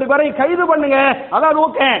அக்கிரமக்காரர் 2 பேரை கைது பண்ணுங்க, அதான்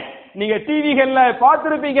நோக்கம். நீங்க டிவிகள்ல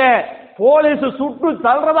பார்த்திருப்பீங்க, போலீஸ் சுட்டு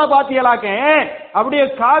தள்ளுறதா பாத்தியலாக்க, அப்படியே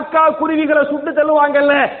காக்கா குருவிகளை சுட்டு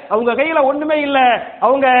தள்ளுவாங்கல்ல, அவங்க கையில ஒண்ணுமே இல்ல,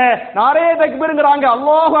 அவங்க நாரே தக்பீர்ங்கறாங்க,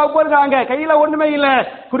 அல்லாஹு அக்பர்ங்கறாங்க, கையில ஒண்ணுமே இல்ல.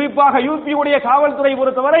 குறிப்பாக யூபி உடைய காவல்துறை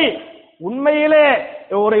பொறுத்தவரை உண்மையிலே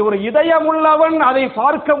ஒரு இதயம் உள்ளவன் அதை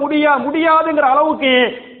பார்க்க முடியாதுங்கிற அளவுக்கு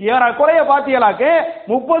ஏறக்குறைய பாத்தியலாக்க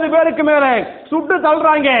 30 பேருக்கு மேல சுட்டு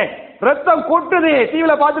தள்ளுறாங்க. ரத்தம் கொட்டுது.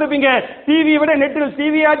 டிவில பாத்துருப்பீங்க. டிவி விட நெட்டில்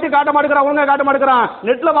டிவி ஆச்சு காட்ட மாட்டேங்கிறான், ஒழுங்கா காட்ட மாட்டேங்கிறான்,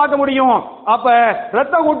 நெட்ல பார்க்க முடியும். அப்ப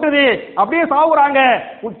ரத்தம் கொட்டுது, அப்படியே சாவுறாங்க,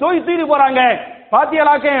 தூக்கி போறாங்க.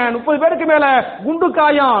 பாத்தியலாக்க 30 பேருக்கு மேல குண்டு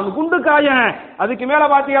காயம். அதுக்கு மேல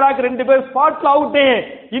பாத்தியலாக்க 2 பேர் ஸ்பாட்ல அவுட்.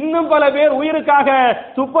 இன்னும் பல பேர் உயிருக்காக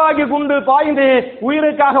துப்பாக்கி குண்டு பாய்ந்து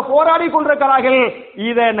உயிருக்காக போராடி கொண்டிருக்கிறார்கள்.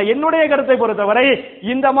 இத என்னுடைய கருத்தை பொறுத்தவரை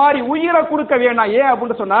இந்த மாதிரி உயிரை கொடுக்க வேண்டாம். ஏன்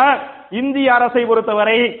அப்படின்னு சொன்னா, இந்திய அரசை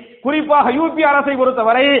பொறுத்தவரை, குறிப்பாக யூபி அரசை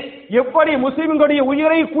பொறுத்தவரை, எப்படி முஸ்லிம்களுடைய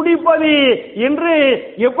உயிரை குடிப்பது என்று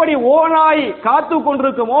எப்படி ஓநாய் காத்து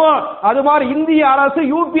கொண்டிருக்குமோ அது மாதிரி இந்திய அரசு,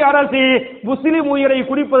 யூபி அரசு முஸ்லிம் உயிரை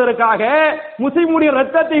குடிப்பதற்காக, முஸ்லிமுடைய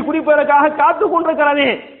ரத்தத்தை குடிப்பதற்காக காத்து கொண்டிருக்கிறது.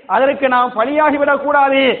 அதற்கு நாம் பலியாகிவிடக்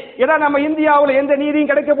கூடாது. ஏன்னா நம்ம இந்தியாவில் எந்த நீதியும்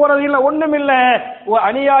கிடைக்க போறது இல்ல, ஒண்ணும் இல்ல.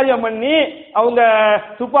 அநியாயம் பண்ணி அவங்க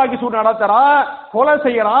துப்பாக்கி சூடு நடத்துறான், கொலை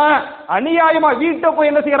செய்யறான், அநியாயமா வீட்டை போய்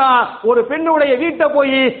என்ன செய்யறான், ஒரு பெண்ணுடைய வீட்டை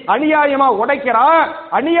போய் அநியாயமா உடைக்கிறான்,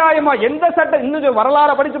 அநியாயமா எந்த சட்டம், இன்னும்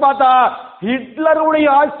வரலாறு படிச்சு பார்த்தா ஹிட்லருடைய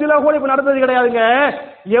ஆட்சியில கூட இப்ப நடந்தது கிடையாதுங்க.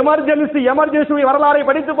 எமர்ஜென்சி வரலாறை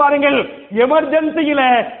படித்து பாருங்கள். எமர்ஜென்சியில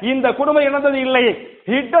இந்த கொடுமை நடந்தது இல்லை.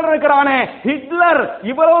 ஹிட்லர் இருக்கிறானே, ஹிட்லர்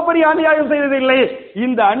இவ்வளவு பெரிய அநியாயம் செய்தது இல்லை.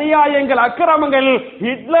 இந்த அநியாயங்கள், அக்கிரமங்கள்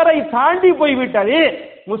ஹிட்லரை தாண்டி போய்விட்டது.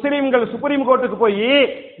 முஸ்லிம்கள் சுப்ரீம் கோர்ட்டுக்கு போய்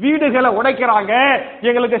வீடுகளை உடைக்கிறாங்க,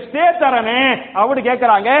 எங்களுக்கு ஸ்டே தரனே அப்படி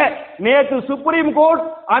கேட்கிறாங்க. நேற்று சுப்ரீம் கோர்ட்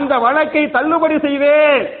அந்த வழக்கை தள்ளுபடி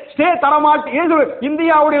செய்வேன், ஸ்டே தரமாட்டேன்.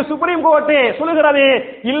 இந்தியாவுடைய சுப்ரீம் கோர்ட் சொல்லுகிறது,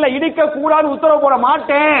 இல்ல இடிக்க கூடாது, உத்தரவு போட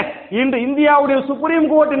மாட்டேன். இன்று இந்தியாவுடைய சுப்ரீம்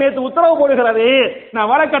கோர்ட் நேற்று உத்தரவு போடுகிறது,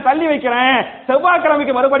 நான் வழக்கை தள்ளி வைக்கிறேன்,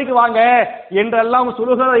 செவ்வாய்க்கிழமைக்கு மறுபடிக்கு வாங்க என்றெல்லாம்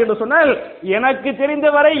சொல்லுகிறது. என்று சொன்னால் எனக்கு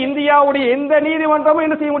தெரிந்தவரை இந்தியாவுடைய எந்த நீதிமன்றமும்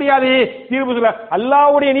என்ன செய்ய முடியாது, தீர்ப்பு சொல்ல.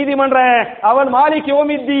 அல்லாஹ்வுடைய நீதிமன்றம் அவன் மாலிக்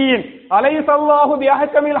யௌமித்தீன் அலைஹிஸ்ஸல்லாஹு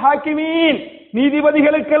பிஅஹ்கமில் ஹாக்கிமீன்.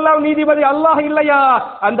 நீதிபதிகளுக்கெல்லாம் நீதிபதி அல்லாஹ் இல்லையா?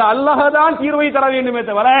 அந்த அல்லாஹ் தான் தீர்வை தர வேண்டுமே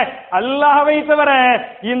தவிர, அல்லாஹ்வை தவிர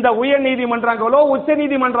இந்த உயர் நீதிமன்றங்களோ உச்ச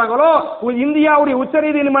நீதிமன்றங்களோ, இந்தியாவுடைய உச்ச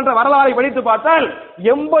நீதிமன்ற வரலாறை படித்து பார்த்தால்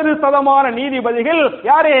 80% நீதிபதிகள்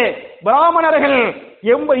யாரு? பிராமணர்கள்.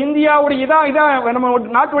 இந்தியாவுடைய இதான் நம்ம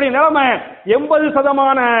நாட்டுடைய நிலைமை.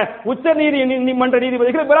 80% உச்ச நீதிமன்ற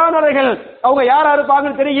நீதிபதிகள் பிராமணர்கள். அவங்க யாரா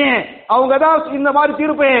இருப்பாங்கன்னு தெரியும். அவங்க தான் இந்த மாதிரி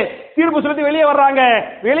தீர்ப்பு சொல்லி வெளியே வர்றாங்க.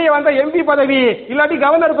 வெளியே வந்த எம்பி பதவி இல்லாட்டி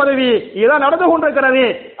கவர்னர் பதவி இதான் நடந்து கொண்டிருக்கிறது.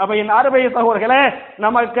 அப்ப என் அருமை சகோதரர்களே,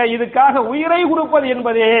 நமக்கு இதுக்காக உயிரை கொடுப்பது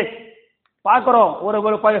என்பது பாக்குறோம். ஒரு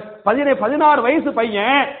 16 வயசு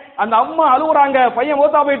பையன், அந்த அம்மா அழுகுறாங்க, பையன்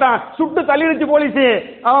மூத்தா போயிட்டான், சுட்டு தள்ளிடுச்சு போலீஸ்,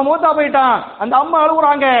 அவன் மூத்தா போயிட்டான். அந்த அம்மா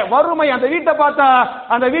அழுகுறாங்க, வறுமை. அந்த வீட்டை பார்த்தா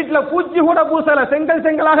அந்த வீட்டுல பூச்சி கூட பூசல,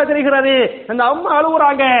 செங்கலாக தெரிகிறது. அந்த அம்மா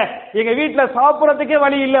அழுகுறாங்க, எங்க வீட்டுல சாப்பிடறதுக்கே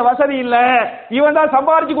வழி இல்ல, வசதி இல்ல, இவன் தான்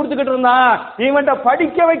சம்பாரிச்சு கொடுத்துக்கிட்டு இருந்தான், இவன்ட்ட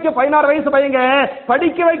படிக்க வைக்க 16 வயசு பையங்க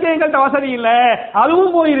படிக்க வைக்க எங்கள்கிட்ட வசதி இல்ல,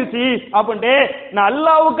 அதுவும் போயிருச்சு அப்படின்ட்டு, நான்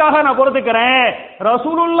அல்லாஹ்வுக்காக நான் பொறுத்துக்கிறேன்,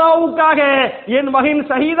 ரசூலுல்லாஹ்வுக்காக என் மகன்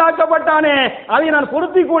ஷஹீதாக்கப்பட்டானே அதை நான்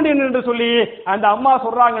பொருத்திக் கொண்டேன் என்று சொல்லி அந்த அம்மா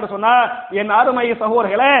சொல்றாங்கன்னு சொன்னா, என் அருமை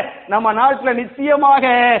சகோதரர்களே, நம்ம நாட்டில் நிச்சயமாக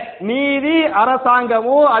நீதி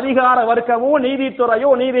அரசாங்கமோ அதிகார வர்க்கமோ நீதித்துறையோ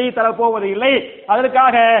நீதியை தரப்போவது இல்லை.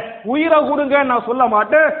 அதற்காக உயிரை கொடுங்க நான் சொல்ல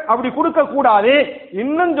மாட்டேன், அப்படி கொடுக்க கூடாது.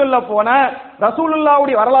 இன்னும் சொல்ல போன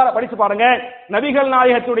ரசூலுல்லாஹ்வுடைய வரலாறு படிச்சு பாருங்க. நபிகள்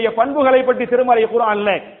நாயகத்துடைய பண்புகளை பற்றி திருமறை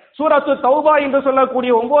குர்ஆன்ல சூரத்து தௌபா என்று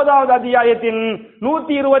சொல்லக்கூடிய 9வது அத்தியாயத்தின்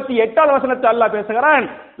 128வது வசனத்தை அல்லாஹ் பேசுகிறான்.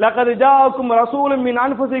 லகத் ஜாஅக்கும் ரசூலும் மின்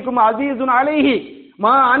அன்ஃபுசிக்கும் அஸீஸுன் அலைஹி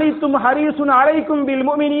மா அனித்தும் ஹரீஸுன் அலைக்கும் பில்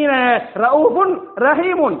முஃமினீன ரഊஃபுன்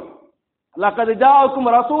ரஹீமுன். லகத்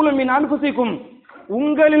ஜாஅக்கும் ரசூலும் மின் அன்ஃபுசிக்கும்,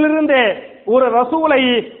 உங்களிலிருந்து ஒரு ரசூலை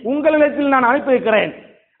உங்களிடத்தில் நான் அனுப்பி இருக்கிறேன்.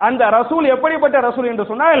 அந்த ரசூல் எப்படிப்பட்ட ரசூல்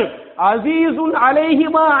என்று சொன்னால், அஸீஸுன் அலைஹி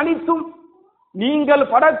மா அனித்தும், நீங்கள்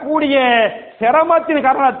படக்கூடிய சிரமத்தின்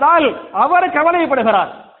காரணத்தால் அவர்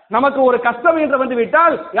கவலைப்படுகிறார். நமக்கு ஒரு கஷ்டம் என்று வந்து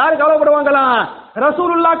விட்டால் யாரு கவலைப்படுவாங்களா?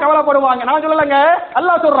 ரசூலுல்லாஹ் கவலைப்படுவாங்க. நான் சொல்லலங்க,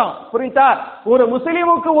 அல்லாஹ் சொல்றான். புரியுதா? ஒரு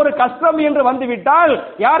முஸ்லிமுக்கு ஒரு கஷ்டம் என்று வந்து விட்டால்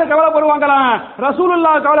யாரு கவலைப்படுவாங்களா?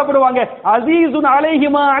 ரசூலுல்லாஹ் கவலைப்படுவாங்க. அஸீஸுன் அலைஹி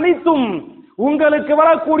மா அனித்தும், உங்களுக்கு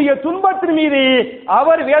வரக்கூடிய துன்பத்தின் மீது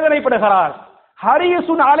அவர் வேதனைப்படுகிறார்.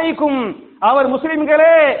 ஹரீஸுன் அலைக்கும், அவர்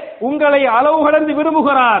முஸ்லிம்களே உங்களை அளவு கடந்து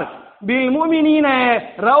விரும்புகிறார். பில் முஃமினீன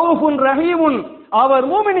ரഊஃபுன் ரஹீமுன், அவர்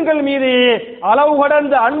மூமின்கள் மீது அளவு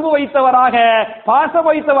கடந்த அன்பு வைத்தவராக பாசம்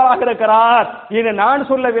வைத்தவராக இருக்கிறார். இது நான்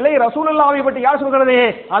சொல்லவில்லை, ரசூலுல்லாஹை பற்றி யார் சொல்கிறது?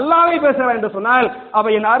 அல்லாஹ்வே பேசுகிறார் என்று சொன்னால்,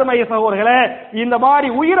 அப்ப என் அருமை சகோதரர்களே, இந்த மாதிரி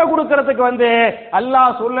உயிரை கொடுக்கிறதுக்கு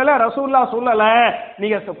அல்லாஹ் சொல்லல, ரசூலுல்லாஹ் சொல்லல.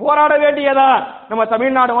 நீங்க போராட வேண்டியதா நம்ம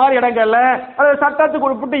தமிழ்நாடு மாதிரி இடங்கள்ல அது சட்டத்துக்கு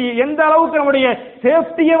உட்பட்டு எந்த அளவுக்கு நம்முடைய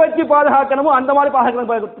சேஃப்டியை வச்சு பாதுகாக்கணுமோ அந்த மாதிரி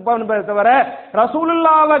பாதுகாக்கணும் தவிர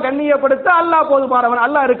ரசூலுல்லாஹ்வை கண்ணியப்படுத்த அல்லாஹ் போதுமானவன்,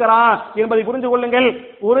 அல்லாஹ் இருக்கிறான் என்பதை புரிந்து கொள்ளுங்கள்.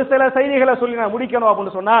 ஒரு சில செய்திகளை சொல்லி நான் முடிக்கணும்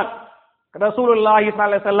அப்படின்னு சொன்னா, ரசூலுல்லாஹி ஸல்லல்லாஹு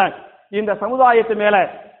அலைஹி வஸல்லம் இந்த சமுதாயத்து மேல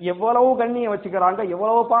எவ்வளவு கண்ணியம் வச்சுக்கிறாங்க,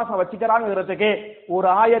 எவ்வளவு பாசம் வச்சுக்கிறாங்கிறதுக்கு ஒரு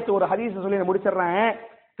ஆயத்து ஒரு ஹதீஸ் சொல்லி நான் முடிச்சிடுறேன்.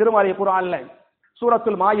 திருமறை குர்ஆன்ல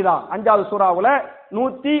சூரத்துல் மாயிதா 5வது சூராவுல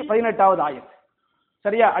 118வது ஆயத்.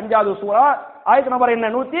 சரியா? 5வது சூரா ஆயத் நம்பர் என்ன?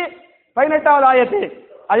 118வது ஆயத்து.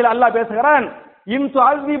 அதில் அல்லாஹ் பேசுகிறான், இன்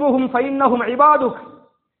துஅஸிபுஹும் ஃபஇன்னஹும் இபாதுக்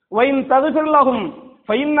வ இன் தக்ஃபிர் லஹும்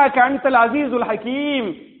ஃபஇன்னக அன்தல் அஸீஸுல் ஹகீம்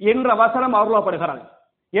என்ற வசனம் அருளப்படுகிறது.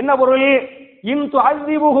 என்ன பொருள்? இன்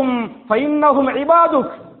துஅஸிபுஹும் ஃபஇன்னஹும்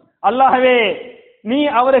இபாதுக், அல்லாஹ்வே நீ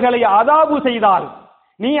அவர்களை அதாபு செய்தால்,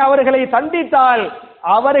 நீ அவர்களை தண்டித்தால்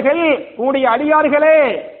அவர்கள் உன்னுடைய அடியார்களே.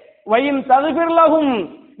 வயின் தக்ஃபிர் லஹும்,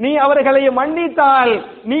 நீ அவர்களை மன்னித்தால்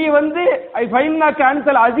நீ ஃபைன்னக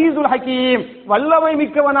அன்தல் அஸீஸுல் ஹகீம், வல்லமை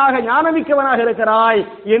மிக்கவனாக ஞானமிக்கவனாக இருக்கிறாய்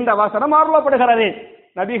என்ற வசனம் அருளப்படுகிறது.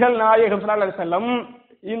 நபிகள் நாயகம் ஸல்லல்லாஹு அலைஹி வஸல்லம்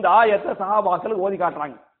இந்த ஆயத்தை சஹாபாக்களுக்கு ஓதி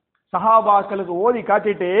காட்டுறாங்க. சஹாபாக்களுக்கு ஓதி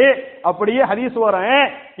காட்டிட்டு அப்படியே ஹதீஸ் வரேன்,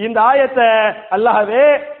 இந்த ஆயத்தை அல்லாஹ்வே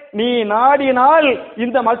நீ நாடினால்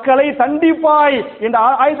இந்த மக்களை தண்டிப்பாய் என்ற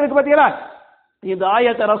ஆயத்தை இருக்கு பாத்தீங்களா? இந்த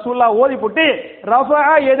ஆயத்தை ரசூலுல்லாஹ் ஓதி போட்டு ரஃபஅ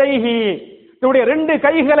யதைஹி, தன்னுடைய 2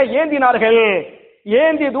 கைகளை ஏந்தினார்கள்,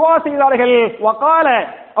 ஏந்தி துஆ செய்தார்கள். வகால,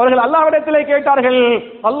 அவர்கள் அல்லாஹ்விடத்திலே கேட்டார்கள்,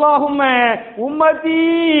 அல்லாஹும்ம உம்மதி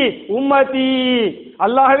உம்மதி,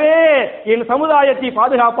 அல்லாஹ்வே என் சமுதாயத்தை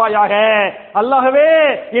பாதுகாப்பாயாக, அல்லாஹ்வே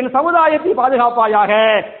என் சமுதாயத்தை பாதுகாப்பாயாக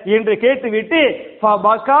என்று கேட்டுவிட்டு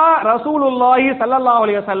ஃபபகா ரசூலுல்லாஹி ஸல்லல்லாஹு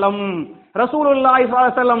அலைஹி வஸல்லம், ரசூலுல்லாஹி ஸல்லல்லாஹு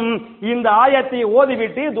அலைஹி வஸல்லம் இந்த ஆயத்தை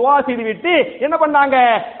ஓதிவிட்டு துஆ செய்துவிட்டு என்ன பண்ணாங்க?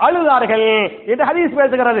 அழுதார்கள் என்று ஹதீஸ்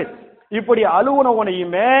பேசுகிறது. இப்படி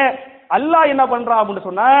அழுவுனவனையுமே அல்லாஹ் என்ன பண்றான் அப்படின்னு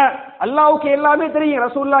சொன்னா, அல்லாஹ்வுக்கு எல்லாமே தெரியும்.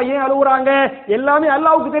 ரசூலுல்லாஹ் ஏன் அழுகுறாங்க எல்லாமே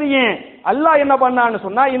அல்லாஹ்வுக்கு தெரியும். அல்லாஹ் என்ன பண்ணான்னு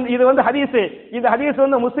சொன்னா, இது ஹதீஸ், இந்த ஹதீஸ்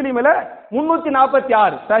முஸ்லிம்ல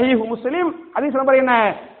 346 சஹீஹ் முஸ்லிம் ஹதீஸ் நம்பர் என்ன?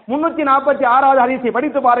 346வது ஹதீஸை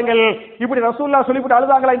படித்து பாருங்கள். இப்படி ரசூலுல்லாஹ் சொல்லிவிட்டு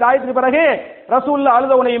அழுதாங்களா இந்த ஆயத்துக்கு பிறகு? ரசூலுல்லாஹ்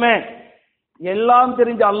அழுதவனையுமே எல்லாம்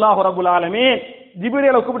தெரிஞ்ச அல்லாஹ் ரப்பல் ஆலமீன்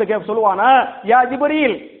ஜிப்ரீலை கூப்பிட்டு சொல்லுவானா, யா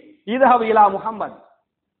ஜிப்ரீல் இதஹப் இலா முஹம்மத்,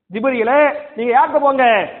 ஜிப்ரீலே நீங்க யார்கிட்ட போங்க?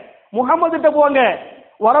 முஹம்மது கிட்ட போங்க.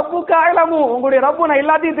 வரப்புக்க அலமு, உங்களுடைய ரப்பு நான்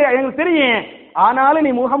எல்லாத்தையும் எனக்கு தெரியும், ஆனாலும்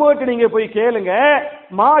நீ முஹம்மது நீங்க போய் கேளுங்க.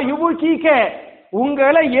 மா யுபுகீக,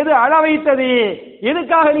 உங்களை எது அழ வைத்தது,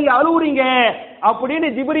 எதுக்காக நீங்க அழுவுறீங்க அப்படின்னு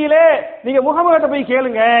ஜிப்ரீலே நீங்க முஹம்மது போய்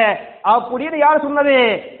கேளுங்க அப்படின்னு யார் சொன்னது?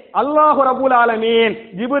 அல்லாஹ் ரப்பல் ஆலமீன்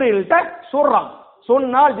ஜிப்ரீல்ட்ட சொல்றான்.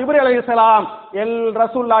 சொன்னால் ஜிப்ரீல் அலைஹிஸ்ஸலாம்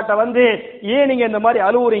ரசூலுல்லாஹ்ட்ட ஏன் நீங்க இந்த மாதிரி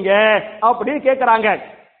அழுவுறீங்க அப்படின்னு கேட்கறாங்க.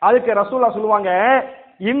 அதுக்கு ரசூலுல்லாஹ் சொல்லுவாங்க,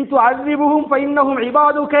 இன் துஅஸிபுஹும் ஃபஇன்னஹும்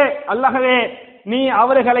இபாதுக, அல்லாஹ்வே நீ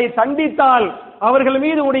அவர்களை தண்டித்தால், அவர்கள்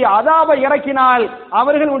மீது உடைய அதாபை இறக்கினால்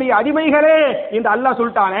அவர்களுடைய அடிமைகளே என்று அல்லாஹ்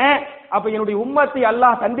சொல்லிட்டானே, அப்ப என்னுடைய உம்மத்தை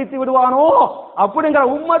அல்லாஹ் தண்டித்து விடுவானோ அப்படிங்கிற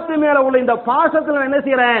உம்மத்து மேல உள்ள இந்த பாசத்துல என்ன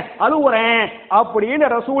செய்யறேன்? அழுவுறேன் அப்படின்னு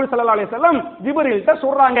ரசூல் ஸல்லல்லாஹு அலைஹி வஸல்லம் ஜிப்ரீல்ட்ட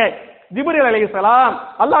சொல்றாங்க. ஜிப்ரீல் அலைஹிஸ்ஸலாம்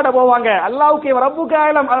அல்லாஹ்ட்ட போவாங்க. அல்லாஹ்வுக்கு ரப்புக்க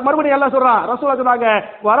அலம், மறுபடியும் அல்லாஹ் சொல்றான், ரசூலுல்லாஹ் சொல்றாங்க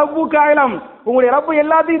வரப்புக்க அலம், உங்களுடைய ரப்பு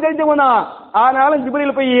எல்லாத்தையும் தெரிஞ்சவன் தான், ஆனாலும்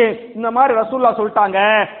ஜிப்ரீல் போய் இந்த மாதிரி ரசூலுல்லாஹ் சொல்லிட்டாங்க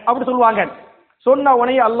அப்படி சொல்லுவாங்க. சொன்ன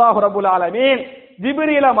உடனே அல்லாஹ் ரப்பல் ஆலமீன்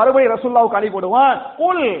ஜிப்ரீலை மறுபடியும் ரசூலுல்லாஹ்வுக்கு அனுப்பிடுவான்.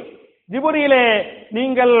 குல், ஜிப்ரீலே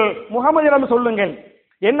நீங்கள் முஹம்மதிடம் சொல்லுங்கள்.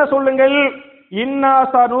 என்ன சொல்லுங்கள்? இன்னா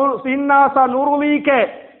சனுர்லீக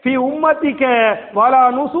ஃபி உம்மத்திக வலா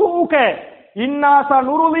நுசூக, இன்னாசா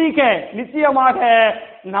நுருலீக, நிச்சயமாக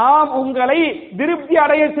நாம் உங்களை திருப்தி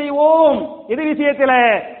அடைய செய்வோம். எது விஷயத்துல?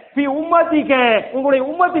 ஃபி உம்மத்திக, உங்களுடைய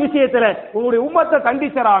உம்மத்து விஷயத்துல, உங்களுடைய உம்மத்தை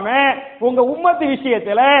தண்டிச்சராம உங்க உம்மத்து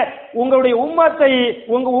விஷயத்துல, உங்களுடைய உம்மத்தை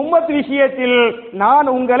உங்க உம்மத்து விஷயத்தில்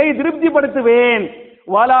நான் உங்களை திருப்திப்படுத்துவேன்.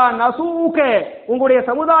 வலா நசூக, உங்களுடைய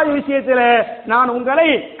சமுதாய விஷயத்தில் நான் உங்களை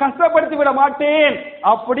கஷ்டப்படுத்தி விட மாட்டேன்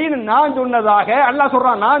அப்படின்னு நான் சொன்னதாக அல்லாஹ்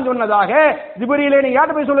சொல்றான். நான் சொன்னதாக ஜிப்ரீலே நீங்க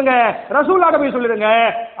யார்ட்ட போய் சொல்லுங்க? ரசூலுல்லாஹ்ட்ட போய் சொல்லிடுங்க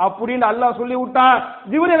அப்படின்னு அல்லாஹ் சொல்லி விட்டான்.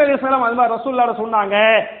 ஜிப்ரீல் அலைஹிஸ்ஸலாம் அது மாதிரி ரசூலுல்லாஹ்ட்ட சொன்னாங்க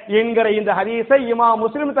என்கிற இந்த ஹதீஸை இமாம்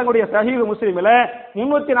முஸ்லிம் தங்களுடைய சஹீஹ் முஸ்லிம்ல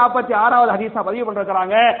 346வது ஹதீஸா பதிவு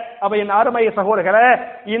பண்றாங்க. அப்ப என் அருமை சகோதரர்களே,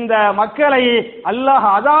 இந்த மக்களை அல்லாஹ்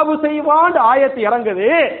அதாபு செய்வான் ஆயத்து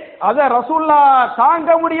இறங்குது. அத ரசூலுல்லாஹ்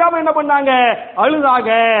தாங்க முடியாம என்ன பண்ணாங்க? அழுதாக.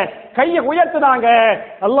 கையை உயர்த்துனாங்க.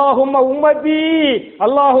 அல்லாஹும்ம உம்மத்தி,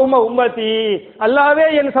 அல்லாஹும்ம உம்மத்தி, அல்லாஹ்வே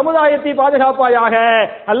என் சமுதாயத்தை பாதுகாப்பாயாக,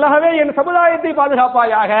 அல்லாஹ்வே என் சமுதாயத்தை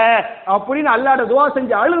பாதுகாப்பாயாக அப்படின்னு அல்லாஹ்ட துஆ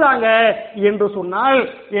செஞ்சு அழுதாங்க என்று சொன்னால்,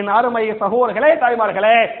 என் அருமை சகோதரர்களே,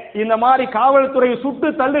 தாய்மார்களே, இந்த மாதிரி காவல்துறை சுட்டு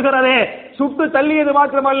தள்ளுகிறதே, சுட்டு தள்ளியது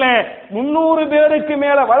மாத்திரமல்ல 300 பேருக்கு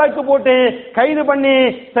மேல வழக்கு போட்டு கைது பண்ணி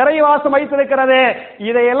சிறைவாசம் வைத்திருக்கிறது.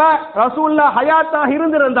 இதையெல்லாம் ரசூலுல்லாஹ் ஹயாத்தாக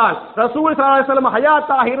இருந்திருந்தால், ரசூல் ஸல்லல்லாஹு அலைஹி வஸல்லம்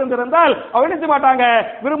ஹயாத்தாக இருந்திருந்தால் அவனிச்சு மாட்டாங்க,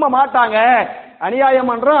 விரும்ப மாட்டாங்க. அநியாயம்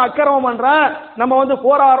பண்றோம், அக்கிரமம் பண்றோம், நம்ம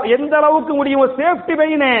போராடுறோம், எந்த அளவுக்கு முடியும் சேஃப்டி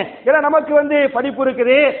வெயின். ஏன்னா நமக்கு படிப்பு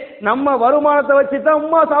இருக்குது, நம்ம வருமானத்தை வச்சு தான்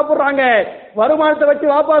உம்மா சாப்பிடுறாங்க, வருமானத்தை வச்சு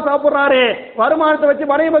வாப்பா சாப்பிடுறாரு, வருமானத்தை வச்சு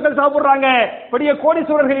மனைவி மக்கள் சாப்பிடுறாங்க, பெரிய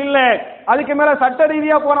கோடீஸ்வரர்கள் இல்ல. அதுக்கு மேல சட்ட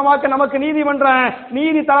ரீதியா போனமாக்க நமக்கு நீதிமன்றம்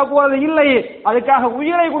நீதி தர போறது இல்லை, அதுக்காக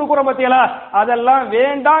உயிரை கொடுக்கிறோம் பத்தியலா, அதெல்லாம்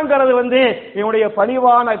வேண்டாங்கிறது என்னுடைய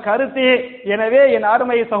பணிவான கருத்து. எனவே என்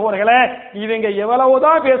அருமை சகோதரர்களே, இவங்க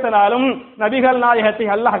எவ்வளவுதான் பேசினாலும் நபிகள் நாயகத்தை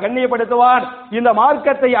அல்லாஹ் கண்ணியப்படுத்துவான், இந்த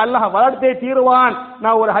மார்க்கத்தை அல்லாஹ் வளர்த்தே தீருவான்.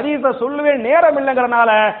 நான் ஒரு ஹதீஸ சொல்லுவேன், நேரம்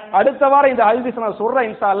இல்லைங்கிறனால அடுத்த வாரம் இந்த ஹதீஸ நான் சொல்றேன்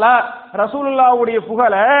இன்ஷா அல்லாஹ். ரசூலுல்லாஹ்வுடைய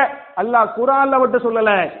புகழ அல்லாஹ் குர்ஆன்ல மட்டும்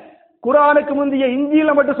சொல்லல, குர்ஆனுக்கு முந்தைய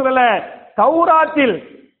இன்ஜீல்ல மட்டும் சொல்லல,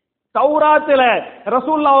 தௌராத்துல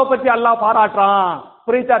ரசூலுல்லாஹ்வை பத்தி அல்லாஹ் பாராட்டுறான்.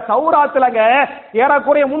 புரியுதா? தௌராத்துலங்க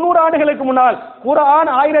ஏறக்குறைய 300 ஆண்டுகளுக்கு முன்னால், குர்ஆன்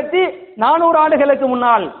 1400 ஆண்டுகளுக்கு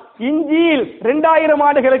முன்னால், இன்ஜீல் 2000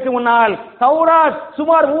 ஆண்டுகளுக்கு முன்னால், தௌராத்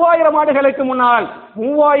சுமார் 3000 ஆண்டுகளுக்கு முன்னால்,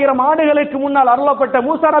 3000 ஆண்டுகளுக்கு முன்னால் அருளப்பட்ட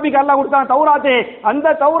மூசா நபிக்கு அல்லாஹ் கொடுத்தான் தௌராத்து.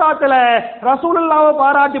 அந்த தௌராத்துல ரசூலுல்லாஹ்வை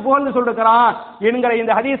பாராட்டி புகழ்ந்து சொல்லிருக்கிறான் என்கிற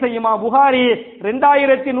இந்த ஹதீஸை இமாம் புகாரி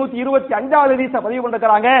 2125வது ஹதீஸை பதிவு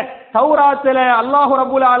பண்ணிருக்கிறாங்க. தௌராத்துல அல்லாஹ்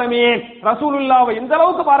ரப்பல் ஆலமீன் ரசூலுல்லாஹ்வை எந்த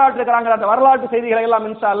அளவுக்கு பாராட்டிருக்கிறாங்க, அந்த வரலாற்று செய்திகளை எல்லாம்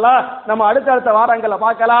இன்ஷா அல்லாஹ் நம்ம அடுத்தடுத்த வாரங்கள்ல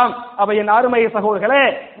பார்க்கலாம். அப்ப என் அருமை சகோதரர்களே,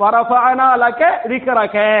 வரஃபஅனா லக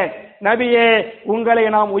ذிக்ரக, நபியே உங்களை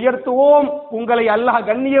நாம் உயர்த்துவோம், உங்களை அல்லாஹ்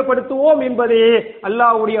கண்ணியப்படுத்துவோம் என்பது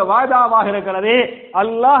அல்லாஹ்வுடைய வாதாவாக இருக்கிறது.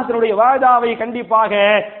 அல்லாஹ் தன்னுடைய வாதாவை கண்டிப்பாக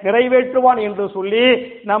நிறைவேற்றுவான் என்று சொல்லி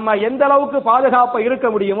நம்ம எந்த அளவுக்கு பாதுகாப்பா இருக்க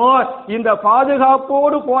முடியுமோ இந்த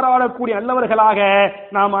பாதுகாப்போடு போராடக்கூடிய நல்லவர்களாக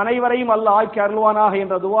நாம் அனைவரையும் அல்லாஹ் ஆக்கி அருள்வானாக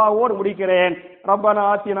என்ற துஆவோடு முடிக்கிறேன். ரப்பனா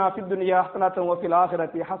ஆத்தினா ஃபித் துன்யா ஹஸனத்தன் வ ஃபில்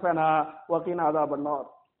ஆখিরাতি ஹஸனா வ கினா அஸாபன்னார்.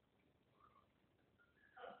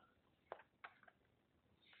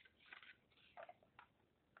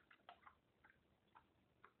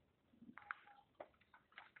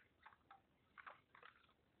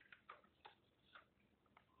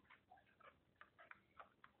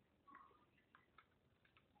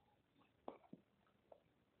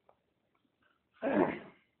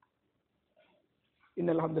 إن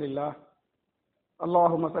الحمد لله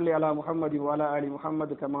اللهم صل على محمد وعلى آل محمد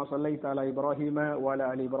كما صليت على إبراهيم وعلى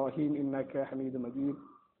آل إبراهيم إنك حميد مجيد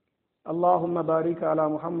اللهم بارك على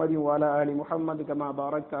محمد وعلى آل محمد كما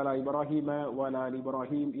باركت على إبراهيم وعلى آل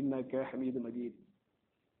إبراهيم إنك حميد مجيد.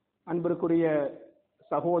 அன்பிற்குரிய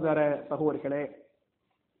சகோதர சகோதரிகளே,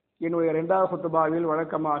 என்னுடைய 2வது குத்பாவில்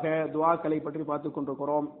வழக்கமாக துஆக்களை பற்றி பார்த்துக்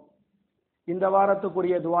கொண்டிருக்கிறோம். இந்த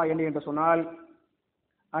வாரத்துக்குரிய துஆ என்ன என்று சொன்னால்,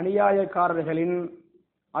 அநியாயக்காரர்களின்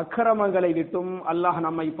அக்கிரமங்களை விட்டும் அல்லாஹ்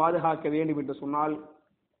நம்மை பாதுகாக்க வேண்டும் என்று சொன்னால்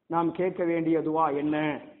நாம் கேட்க வேண்டிய துஆ என்ன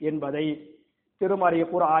என்பதை திருமறை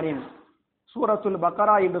குர்ஆனின் சூரத்துல்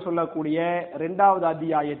பக்கரா என்று சொல்லக்கூடிய 2வது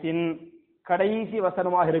அத்தியாயத்தின் கடைசி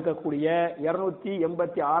வசனமாக இருக்கக்கூடிய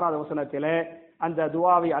 286வது வசனத்திலே அந்த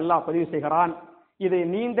துஆவை அல்லாஹ் பதிவு செய்கிறான். இது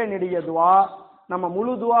நீண்ட நெடிய துஆ. நம்ம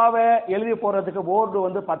முழு துஆவை எழுதி போடுறதுக்கு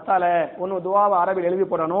போர்டு பத்தால, ஒன்னு துஆவை அரபில் எழுதி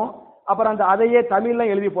போடணும், அப்புறம் அதையே தமிழ்ல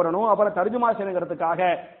எழுதி போடணும், அப்புறம் தர்ஜுமா செய்யணுங்கிறதுக்காக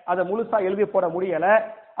அதை முழுசா எழுதி போட முடியல.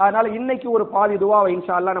 அதனால இன்னைக்கு ஒரு பாதி துஆவை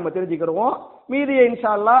இன்ஷா அல்லாஹ் நம்ம தெரிஞ்சுக்கிறோம், மீதியை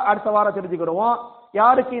இன்ஷா அல்லாஹ் அடுத்த வாரம் தெரிஞ்சுக்கிறோம்.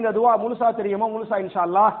 யாருக்கு இந்த துஆ முழுசா தெரியுமோ முழுசா இன்ஷா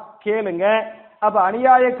அல்லாஹ் கேளுங்க. அப்ப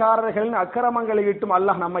அநியாயக்காரர்களின் அக்கிரமங்களை விட்டும்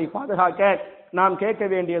அல்லாஹ் நம்மை பாதுகாக்க நாம் கேட்க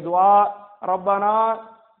வேண்டிய துஆ, ரப்பனா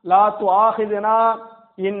லா துஆஹிதுனா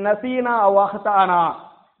இன் நஸீனா அவ் அஹ்தானா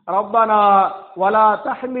ரப்பனா வலா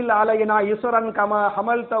தஹ்மில் அலைனா இஸ்ரன் கமா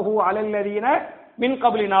ஹமல்தஹு அலல்லதீன மின்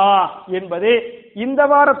கப்லினா என்பது இந்த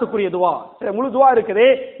வாரத்துக்குரிய துஆ. முழு துஆ இருக்குது,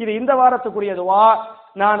 இது இந்த வாரத்துக்குரிய துஆ.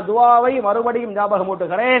 நான் துஆவை மறுபடியும்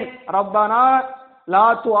ஞாபகமூட்டுகிறேன். ரப்பனா லா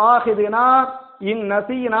துஆஹிதுனா இன்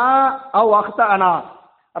நஸீனா அவ் அஹ்தானா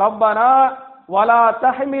ரப்பனா வலா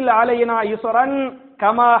தஹ்மில் அலைனா இஸ்ரன்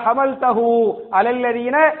கமா ஹமல்தஹு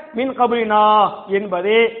அலல்லதீன மின் கப்லினா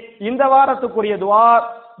என்பது இந்த வாரத்துக்குரிய துஆ.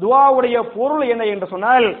 துஆவுடைய பொருள் என்ன என்று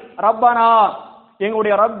சொன்னால், ரப்பனா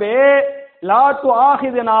எங்களுடைய ரப்பே, லா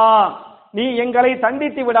துஆஹிதுனா நீ எங்களை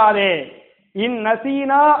தண்டித்து விடாதே, இன்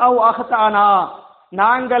நஸீனா அவ் அஹ்தானா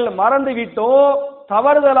நாங்கள் மறந்து விட்டோ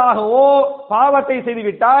தவறுதலாகவோ பாவத்தை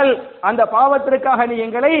செய்துவிட்டால் அந்த பாவத்திற்காக நீ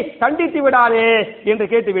எங்களை தண்டித்து விடாதே என்று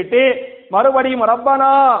கேட்டுவிட்டு மறுபடியும்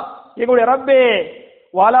ரப்பனா, எங்களுடைய ரப்பே,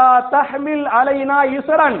 வலா தஹ்மில் அலைனா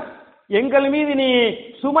இஸ்ரன், எங்கள் மீது நீ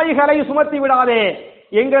சுமைகளை சுமத்தி விடாதே,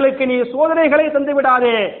 எங்களுக்கு நீ சோதனைகளை தந்து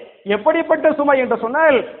விடாதே. எப்படிப்பட்ட சுமை என்று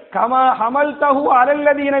சொன்னால், கமா ஹமல்தஹு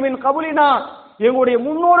அலல்லதீன மின் கபுலினா, எங்களுடைய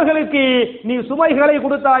முன்னோர்களுக்கு நீ சுமைகளை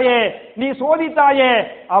கொடுத்தாயே, நீ சோதித்தாயே,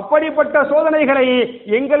 அப்படிப்பட்ட சோதனைகளை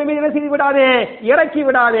எங்கள் மீது என்ன செய்து விடாதே, இறக்கி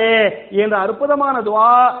விடாதே என்ற அற்புதமான துவா.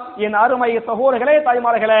 என் அருமை சகோதரர்களே,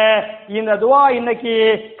 தாய்மார்களே, இந்த துவா இன்னைக்கு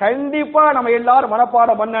கண்டிப்பா நம்ம எல்லாரும்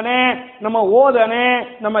மனப்பாடம் பண்ணனே, நம்ம ஓதனே,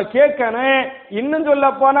 நம்ம கேட்கனே. இன்னும்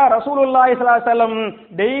சொல்ல போனா ரசூலுல்லாஹி ஸல்லல்லாஹு அலைஹி வஸல்லம்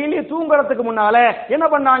டெய்லி தூங்குறதுக்கு முன்னால என்ன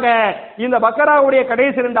பண்ணாங்க, இந்த பக்கராவுடைய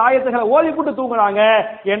கடைசி 2 ஆயத்துகளை ஓதிவிட்டு தூங்குறாங்க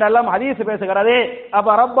என்றெல்லாம் ஹதீஸ் பேசுகிறது. அப்ப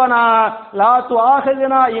ரப்பனா லா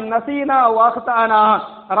துஆஹிதுனா இன் நஸீனா வ அக்தானா,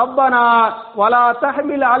 ரப்பனா வலா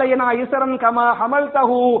தஹ்மில் அலைனா இஸ்ரன் கமா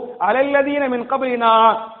ஹமல்தஹு அலல்லதீன மின் கப்லினா,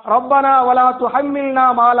 ரப்பனா வலா துஹம்மில்னா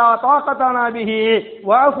மா லா தாகத லனா பிஹி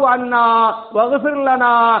வஅஃபு அன்னா வக்ஃபிர்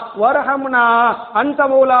லனா வர்ஹம்னா அன்த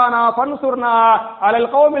மௌலானா ஃபன்சுர்னா அலல்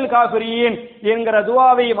கௌமில் காஃபிரீன் என்கிற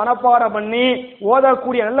துஆவை மனப்பாடம் பண்ணி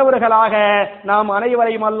ஓதக்கூடிய நல்லவர்களாக நாம்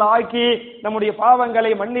அனைவரையும் அல்லாஹ் ஆக்கி நம்முடைய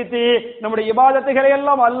பாவங்களை மன்னித்து நம்முடைய இபாதத்துகளை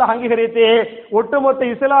எல்லாம் அல்லாஹ் அங்கீகரித்து ஒட்டுமொத்த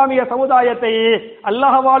இஸ்லாமிய சமுதாயத்தை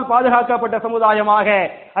அல்லாஹ்வால் பாதுகாக்கப்பட்ட சமுதாயமாக,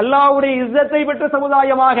 அல்லாஹ்வுடைய இஸ்ஸத்தை பெற்ற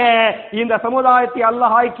சமுதாயமாக இந்த சமுதாயத்தை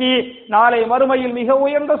அல்லாஹ் ஆக்கி நாளை மறுமையில் மிக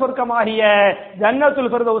உயர்ந்த சொர்க்கமாகிய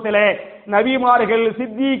ஜன்னத்துல் ஃபிர்தௌஸிலே நபிமார்கள்,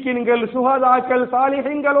 சித்தீக்கின்கள், சுஹதாக்கள்,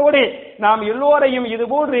 சாலிஹீன்களோடு நாம் எல்லோரையும்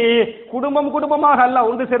இதுபோன்று குடும்பம் குடும்பமாக அல்லாஹ்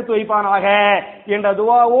ஒன்று சேர்த்து வைப்பானாக என்ற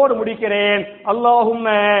துஆவோடு முடிக்கிறேன். அல்லாஹும்ம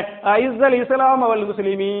அஇஸ்ஸல் இஸ்லாம் வல்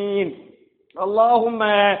முஸ்லிமீன், اللهم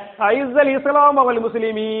أعز الإسلام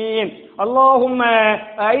والمسلمين، اللهم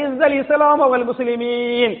أعز الإسلام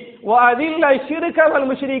والمسلمين وأذل الشرك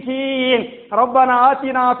والمشركين. ربنا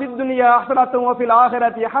آتنا في الدنيا حسنة وفي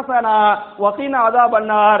الآخرة حسنة وقنا عذاب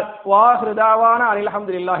النار. وآخر دعوانا أن الحمد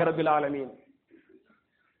لله رب العالمين.